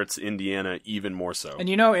 that hurts Indiana even more so. And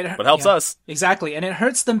you know, but helps us. Exactly. And it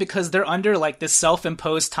hurts them because they're under like this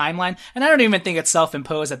self-imposed timeline. And I don't even think it's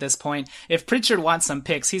self-imposed at this point. If Pritchard wants some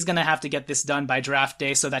picks, he's going to have to get this done by draft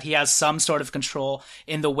day so that he has some sort of control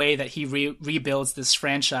in the way that he rebuilds this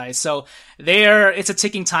franchise. So it's a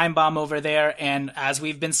ticking time bomb over there. And as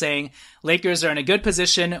we've been saying, Lakers are in a good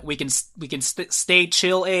position. We can stay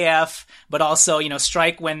chill AF, but also, you know,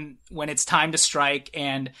 strike when it's time to strike.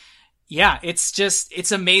 And yeah,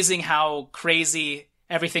 it's amazing how crazy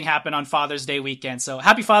everything happened on Father's Day weekend. So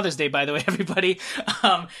happy Father's Day, by the way, everybody.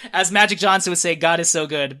 As Magic Johnson would say, God is so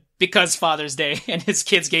good because Father's Day, and his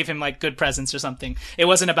kids gave him like good presents or something. It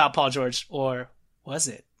wasn't about Paul George, or was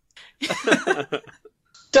it?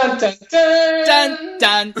 Dun, dun, dun. Dun,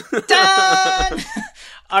 dun, dun.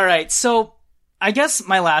 All right, so I guess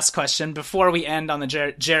my last question before we end on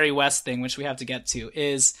the Jerry West thing, which we have to get to,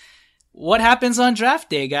 is what happens on draft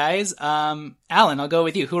day, guys? Alan, I'll go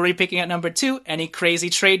with you. Who are we picking at number 2? Any crazy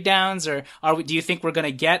trade downs, or do you think we're going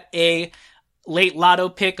to get a late lotto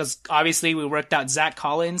pick? Because obviously we worked out Zach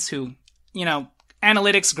Collins, who, you know,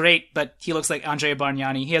 analytics great, but he looks like Andrea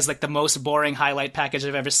Bargnani. He has like the most boring highlight package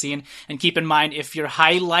I've ever seen. And keep in mind, if your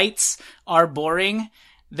highlights are boring,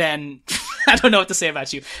 then I don't know what to say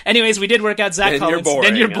about you. Anyways, we did work out Zach Collins.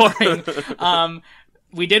 Then you're boring.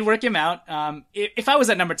 We did work him out. If I was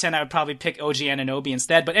at number 10, I would probably pick OG Anunoby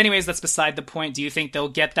instead. But anyways, that's beside the point. Do you think they'll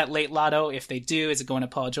get that late lotto? If they do, is it going to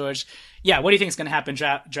Paul George? Yeah, what do you think is going to happen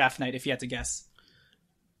draft night, if you had to guess?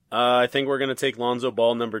 I think we're going to take Lonzo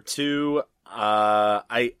Ball number 2.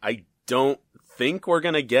 I don't think we're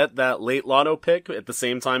going to get that late lotto pick. At the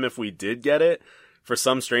same time, if we did get it, for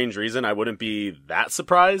some strange reason, I wouldn't be that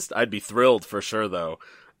surprised. I'd be thrilled for sure, though.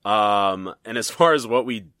 And as far as what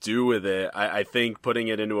we do with it, I think putting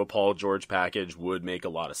it into a Paul George package would make a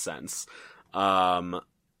lot of sense.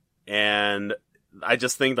 And I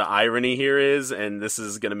just think the irony here is, and this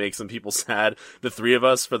is going to make some people sad, the three of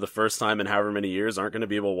us for the first time in however many years aren't going to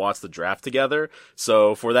be able to watch the draft together.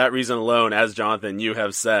 So for that reason alone, as Jonathan, you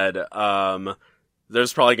have said,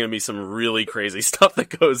 there's probably going to be some really crazy stuff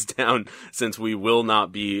that goes down since we will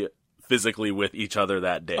not be physically with each other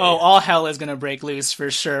that day. Oh, all hell is going to break loose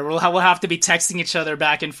for sure. We'll have to be texting each other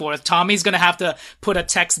back and forth. Tommy's going to have to put a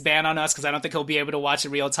text ban on us because I don't think he'll be able to watch it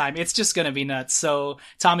real time. It's just going to be nuts. So,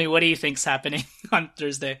 Tommy, what do you think's happening on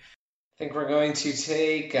Thursday? I think we're going to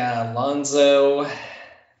take Lonzo,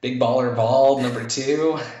 Big Baller Ball, number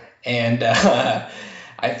 2. And I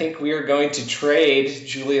think we are going to trade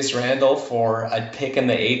Julius Randle for a pick in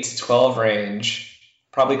the 8 to 12 range,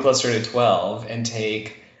 probably closer to 12, and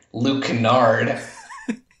take Luke Kennard.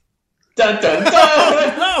 Dun, dun,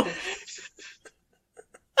 dun! No!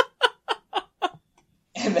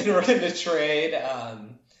 And then we're going to trade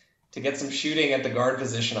to get some shooting at the guard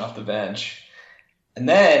position off the bench. And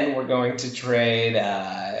then we're going to trade,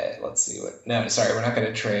 we're not going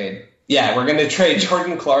to trade. Yeah, we're going to trade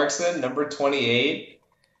Jordan Clarkson, number 28,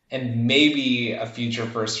 and maybe a future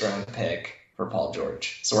first-round pick for Paul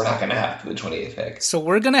George. So we're not going to have the 28th pick. So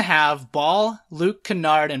we're going to have Ball, Luke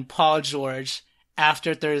Kennard, and Paul George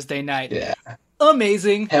after Thursday night. Yeah.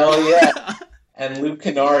 Amazing. Hell yeah. And Luke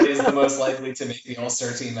Kennard is the most likely to make the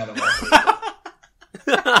All-Star team out of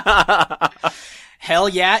all. Hell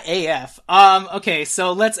yeah, AF. Okay,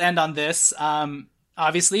 so let's end on this.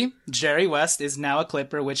 Obviously, Jerry West is now a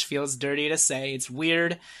Clipper, which feels dirty to say. It's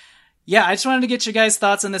weird. Yeah, I just wanted to get your guys'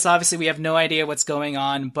 thoughts on this. Obviously, we have no idea what's going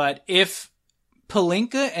on, but if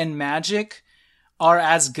Pelinka and Magic are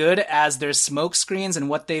as good as their smoke screens and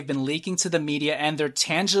what they've been leaking to the media, and they're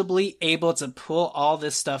tangibly able to pull all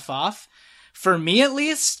this stuff off, for me at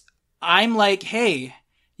least, I'm like, hey,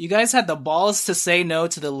 you guys had the balls to say no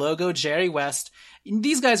to the logo Jerry West.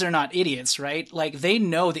 These guys are not idiots, right? Like, they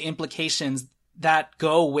know the implications that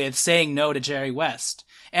go with saying no to Jerry West.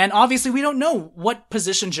 And obviously, we don't know what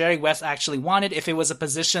position Jerry West actually wanted, if it was a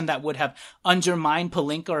position that would have undermined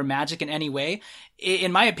Pelinka or Magic in any way.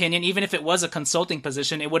 In my opinion, even if it was a consulting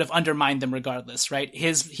position, it would have undermined them regardless, right?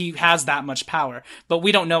 He has that much power, but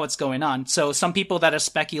we don't know what's going on. So some people that are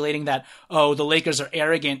speculating that, oh, the Lakers are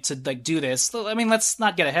arrogant to do this. I mean, let's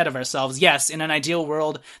not get ahead of ourselves. Yes, in an ideal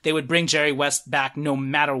world, they would bring Jerry West back no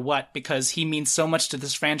matter what, because he means so much to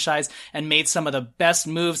this franchise and made some of the best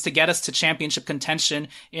moves to get us to championship contention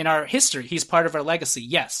in our history. He's part of our legacy,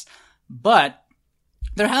 yes. But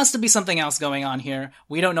there has to be something else going on here.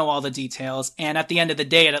 We don't know all the details. And at the end of the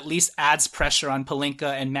day, it at least adds pressure on Pelinka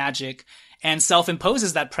and Magic and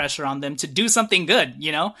self-imposes that pressure on them to do something good,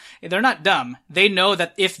 you know? They're not dumb. They know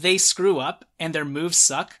that if they screw up and their moves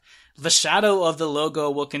suck, the shadow of the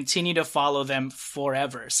logo will continue to follow them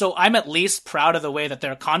forever. So I'm at least proud of the way that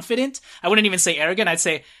they're confident. I wouldn't even say arrogant. I'd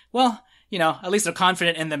say, well, you know, at least they're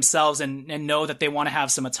confident in themselves and know that they want to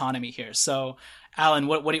have some autonomy here. So, Alan,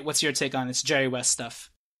 what's your take on this Jerry West stuff?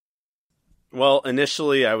 Well,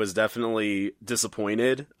 initially, I was definitely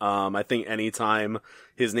disappointed. I think anytime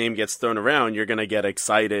his name gets thrown around, you're going to get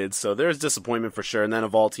excited. So there's disappointment for sure. And then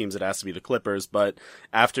of all teams, it has to be the Clippers. But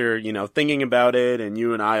after, thinking about it, and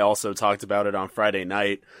you and I also talked about it on Friday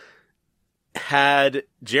night, had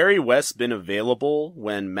Jerry West been available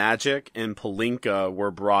when Magic and Pelinka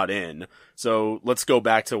were brought in, so let's go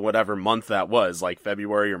back to whatever month that was, like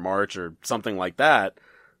February or March or something like that,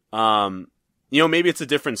 maybe it's a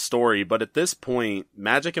different story, but at this point,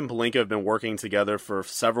 Magic and Pelinka have been working together for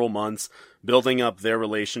several months, building up their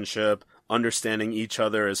relationship, understanding each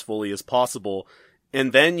other as fully as possible,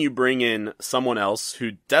 and then you bring in someone else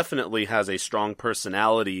who definitely has a strong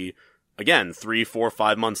personality, again, 3, 4,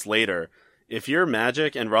 5 months later. If you're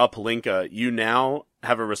Magic and Rob Pelinka, you now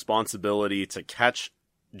have a responsibility to catch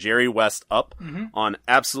Jerry West up on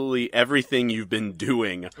absolutely everything you've been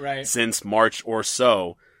doing since March or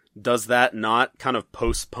so. Does that not kind of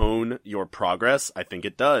postpone your progress? I think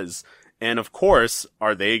it does. And of course,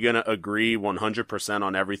 are they going to agree 100%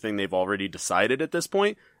 on everything they've already decided at this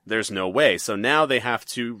point? There's no way. So now they have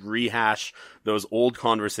to rehash those old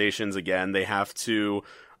conversations again. They have to,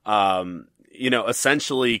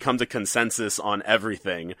 essentially come to consensus on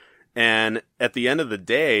everything. And at the end of the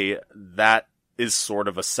day, that is sort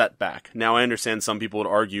of a setback. Now, I understand some people would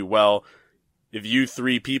argue, well, if you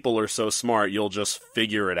three people are so smart, you'll just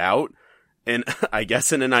figure it out. And I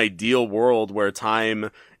guess in an ideal world where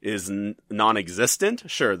time is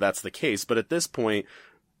non-existent, sure, that's the case. But at this point,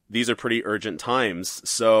 these are pretty urgent times.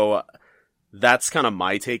 So that's kind of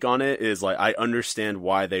my take on it, is like, I understand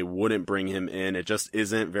why they wouldn't bring him in. It just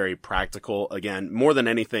isn't very practical. Again, more than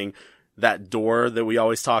anything, that door that we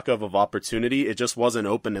always talk of opportunity, it just wasn't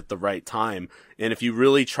open at the right time. And if you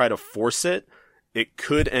really try to force it, it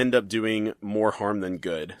could end up doing more harm than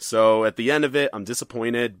good. So at the end of it, I'm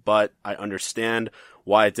disappointed, but I understand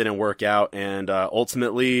why it didn't work out. And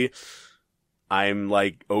ultimately, I'm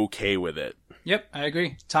like okay with it. Yep, I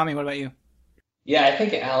agree. Tommy, what about you? Yeah, I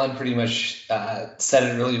think Alan pretty much said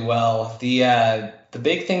it really well. The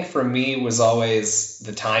big thing for me was always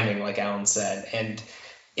the timing, like Alan said. And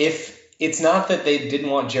if it's not that they didn't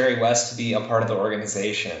want Jerry West to be a part of the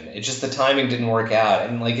organization, it's just the timing didn't work out.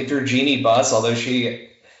 And like, if you're Jeannie Buss, although she,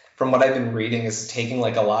 from what I've been reading, is taking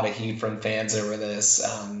like a lot of heat from fans over this,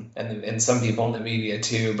 and some people in the media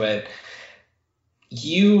too, but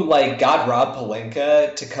you like got Rob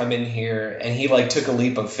Pelinka to come in here, and he like took a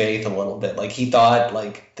leap of faith a little bit. Like, he thought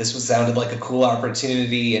like this sounded like a cool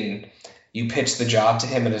opportunity, and you pitched the job to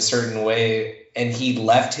him in a certain way, and he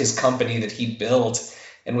left his company that he built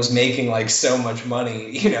and was making like so much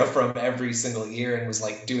money, from every single year, and was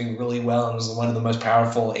like doing really well and was one of the most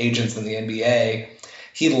powerful agents in the NBA.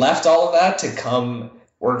 He left all of that to come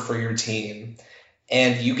work for your team.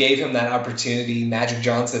 And you gave him that opportunity. Magic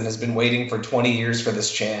Johnson has been waiting for 20 years for this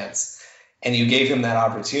chance. And you gave him that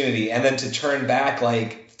opportunity. And then to turn back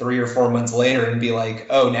like 3 or 4 months later and be like,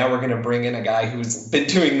 oh, now we're going to bring in a guy who's been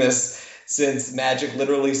doing this since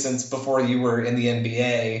literally since before you were in the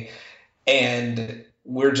NBA. And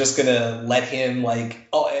we're just going to let him, like,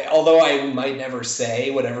 although I might never say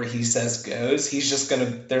whatever he says goes, there's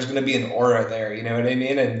going to be an aura there, you know what I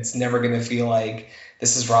mean? And it's never going to feel like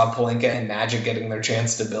this is Rob Pelinka and Magic getting their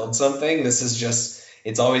chance to build something. This is just,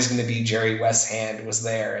 it's always going to be Jerry West's hand was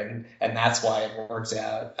there, and that's why it worked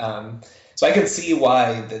out. So I can see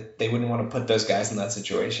why that they wouldn't want to put those guys in that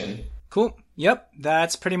situation. Cool. Yep,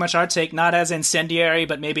 that's pretty much our take. Not as incendiary,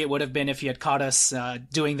 but maybe it would have been if you had caught us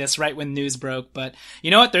doing this right when news broke. But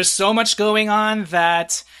you know what? There's so much going on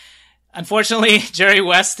that, unfortunately, Jerry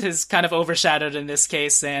West is kind of overshadowed in this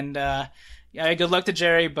case. And yeah, good luck to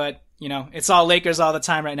Jerry, but, it's all Lakers all the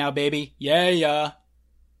time right now, baby. Yeah.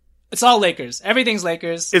 It's all Lakers. Everything's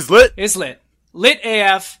Lakers. It's lit. It's lit. Lit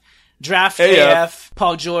AF. Draft AF.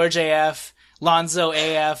 Paul George AF. Lonzo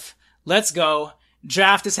AF. Let's go.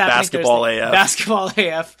 Draft is happening Basketball Thursday. AF. Basketball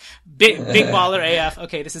AF. Big baller AF.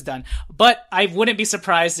 Okay, this is done. But I wouldn't be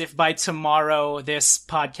surprised if by tomorrow this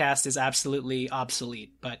podcast is absolutely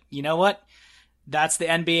obsolete. But you know what? That's the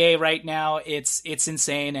NBA right now. It's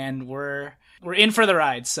insane, and we're in for the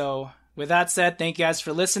ride. So with that said, thank you guys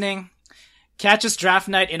for listening. Catch us draft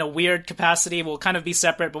night in a weird capacity. We'll kind of be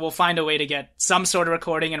separate, but we'll find a way to get some sort of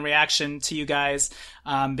recording and reaction to you guys,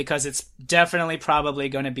 because it's definitely probably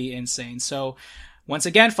going to be insane. So once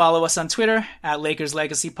again, follow us on Twitter at Lakers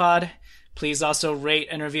Legacy Pod. Please also rate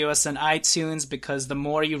and review us on iTunes, because the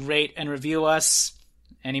more you rate and review us,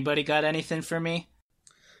 anybody got anything for me?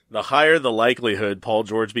 The higher the likelihood Paul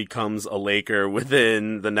George becomes a Laker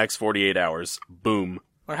within the next 48 hours. Boom.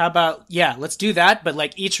 Or how about, let's do that, but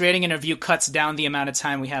like each rating and review cuts down the amount of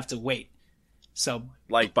time we have to wait. So,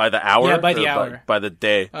 like by the hour? Yeah, by the hour. By the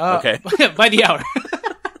day. Okay. By the hour.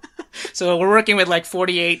 So we're working with like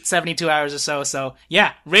 48, 72 hours or so. So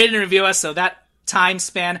yeah, rate and review us so that time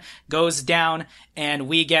span goes down and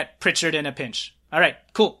we get Pritchard in a pinch. All right,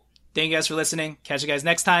 cool. Thank you guys for listening. Catch you guys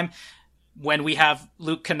next time when we have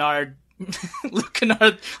Luke Kennard,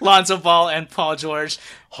 Lonzo Ball, and Paul George.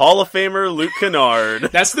 Hall of Famer Luke Kennard.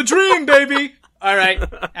 That's the dream, baby. All right,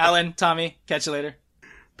 Alan, Tommy, catch you later.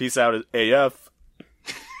 Peace out, AF.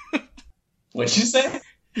 What'd you say?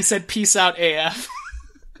 He said peace out, AF.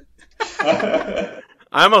 I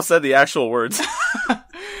almost said the actual words.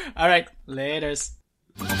 All right, laters.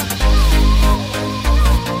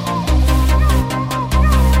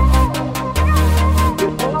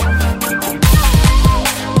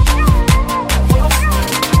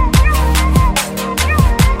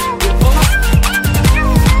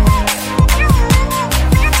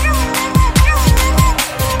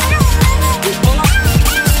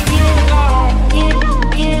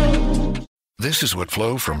 This is what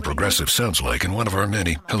Flo from Progressive sounds like in one of our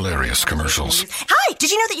many hilarious commercials. Hi!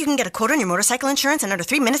 Did you know that you can get a quote on your motorcycle insurance in under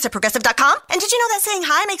 3 minutes at Progressive.com? And did you know that saying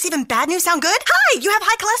hi makes even bad news sound good? Hi! You have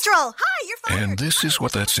high cholesterol! Hi! You're fired! And this is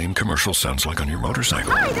what that same commercial sounds like on your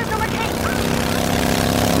motorcycle. Hi! There's no more pain!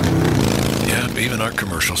 Yeah, even our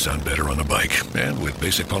commercials sound better on a bike. And with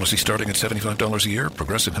basic policy starting at $75 a year,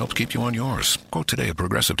 Progressive helps keep you on yours. Quote today at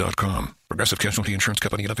Progressive.com. Progressive Casualty Insurance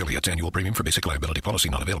Company and affiliates. Annual premium for basic liability policy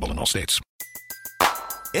not available in all states.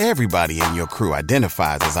 Everybody in your crew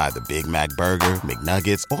identifies as either Big Mac Burger,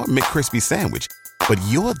 McNuggets, or McCrispy Sandwich. But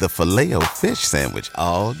you're the Filet-O-Fish Sandwich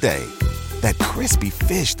all day. That crispy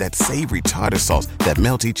fish, that savory tartar sauce, that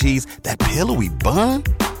melty cheese, that pillowy bun.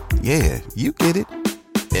 Yeah, you get it.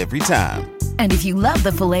 Every time. And if you love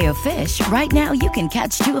the Filet-O-Fish, right now you can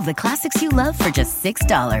catch two of the classics you love for just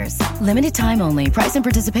 $6. Limited time only. Price and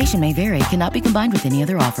participation may vary. Cannot be combined with any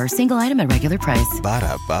other offer. Single item at regular price.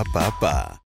 Ba-da-ba-ba-ba.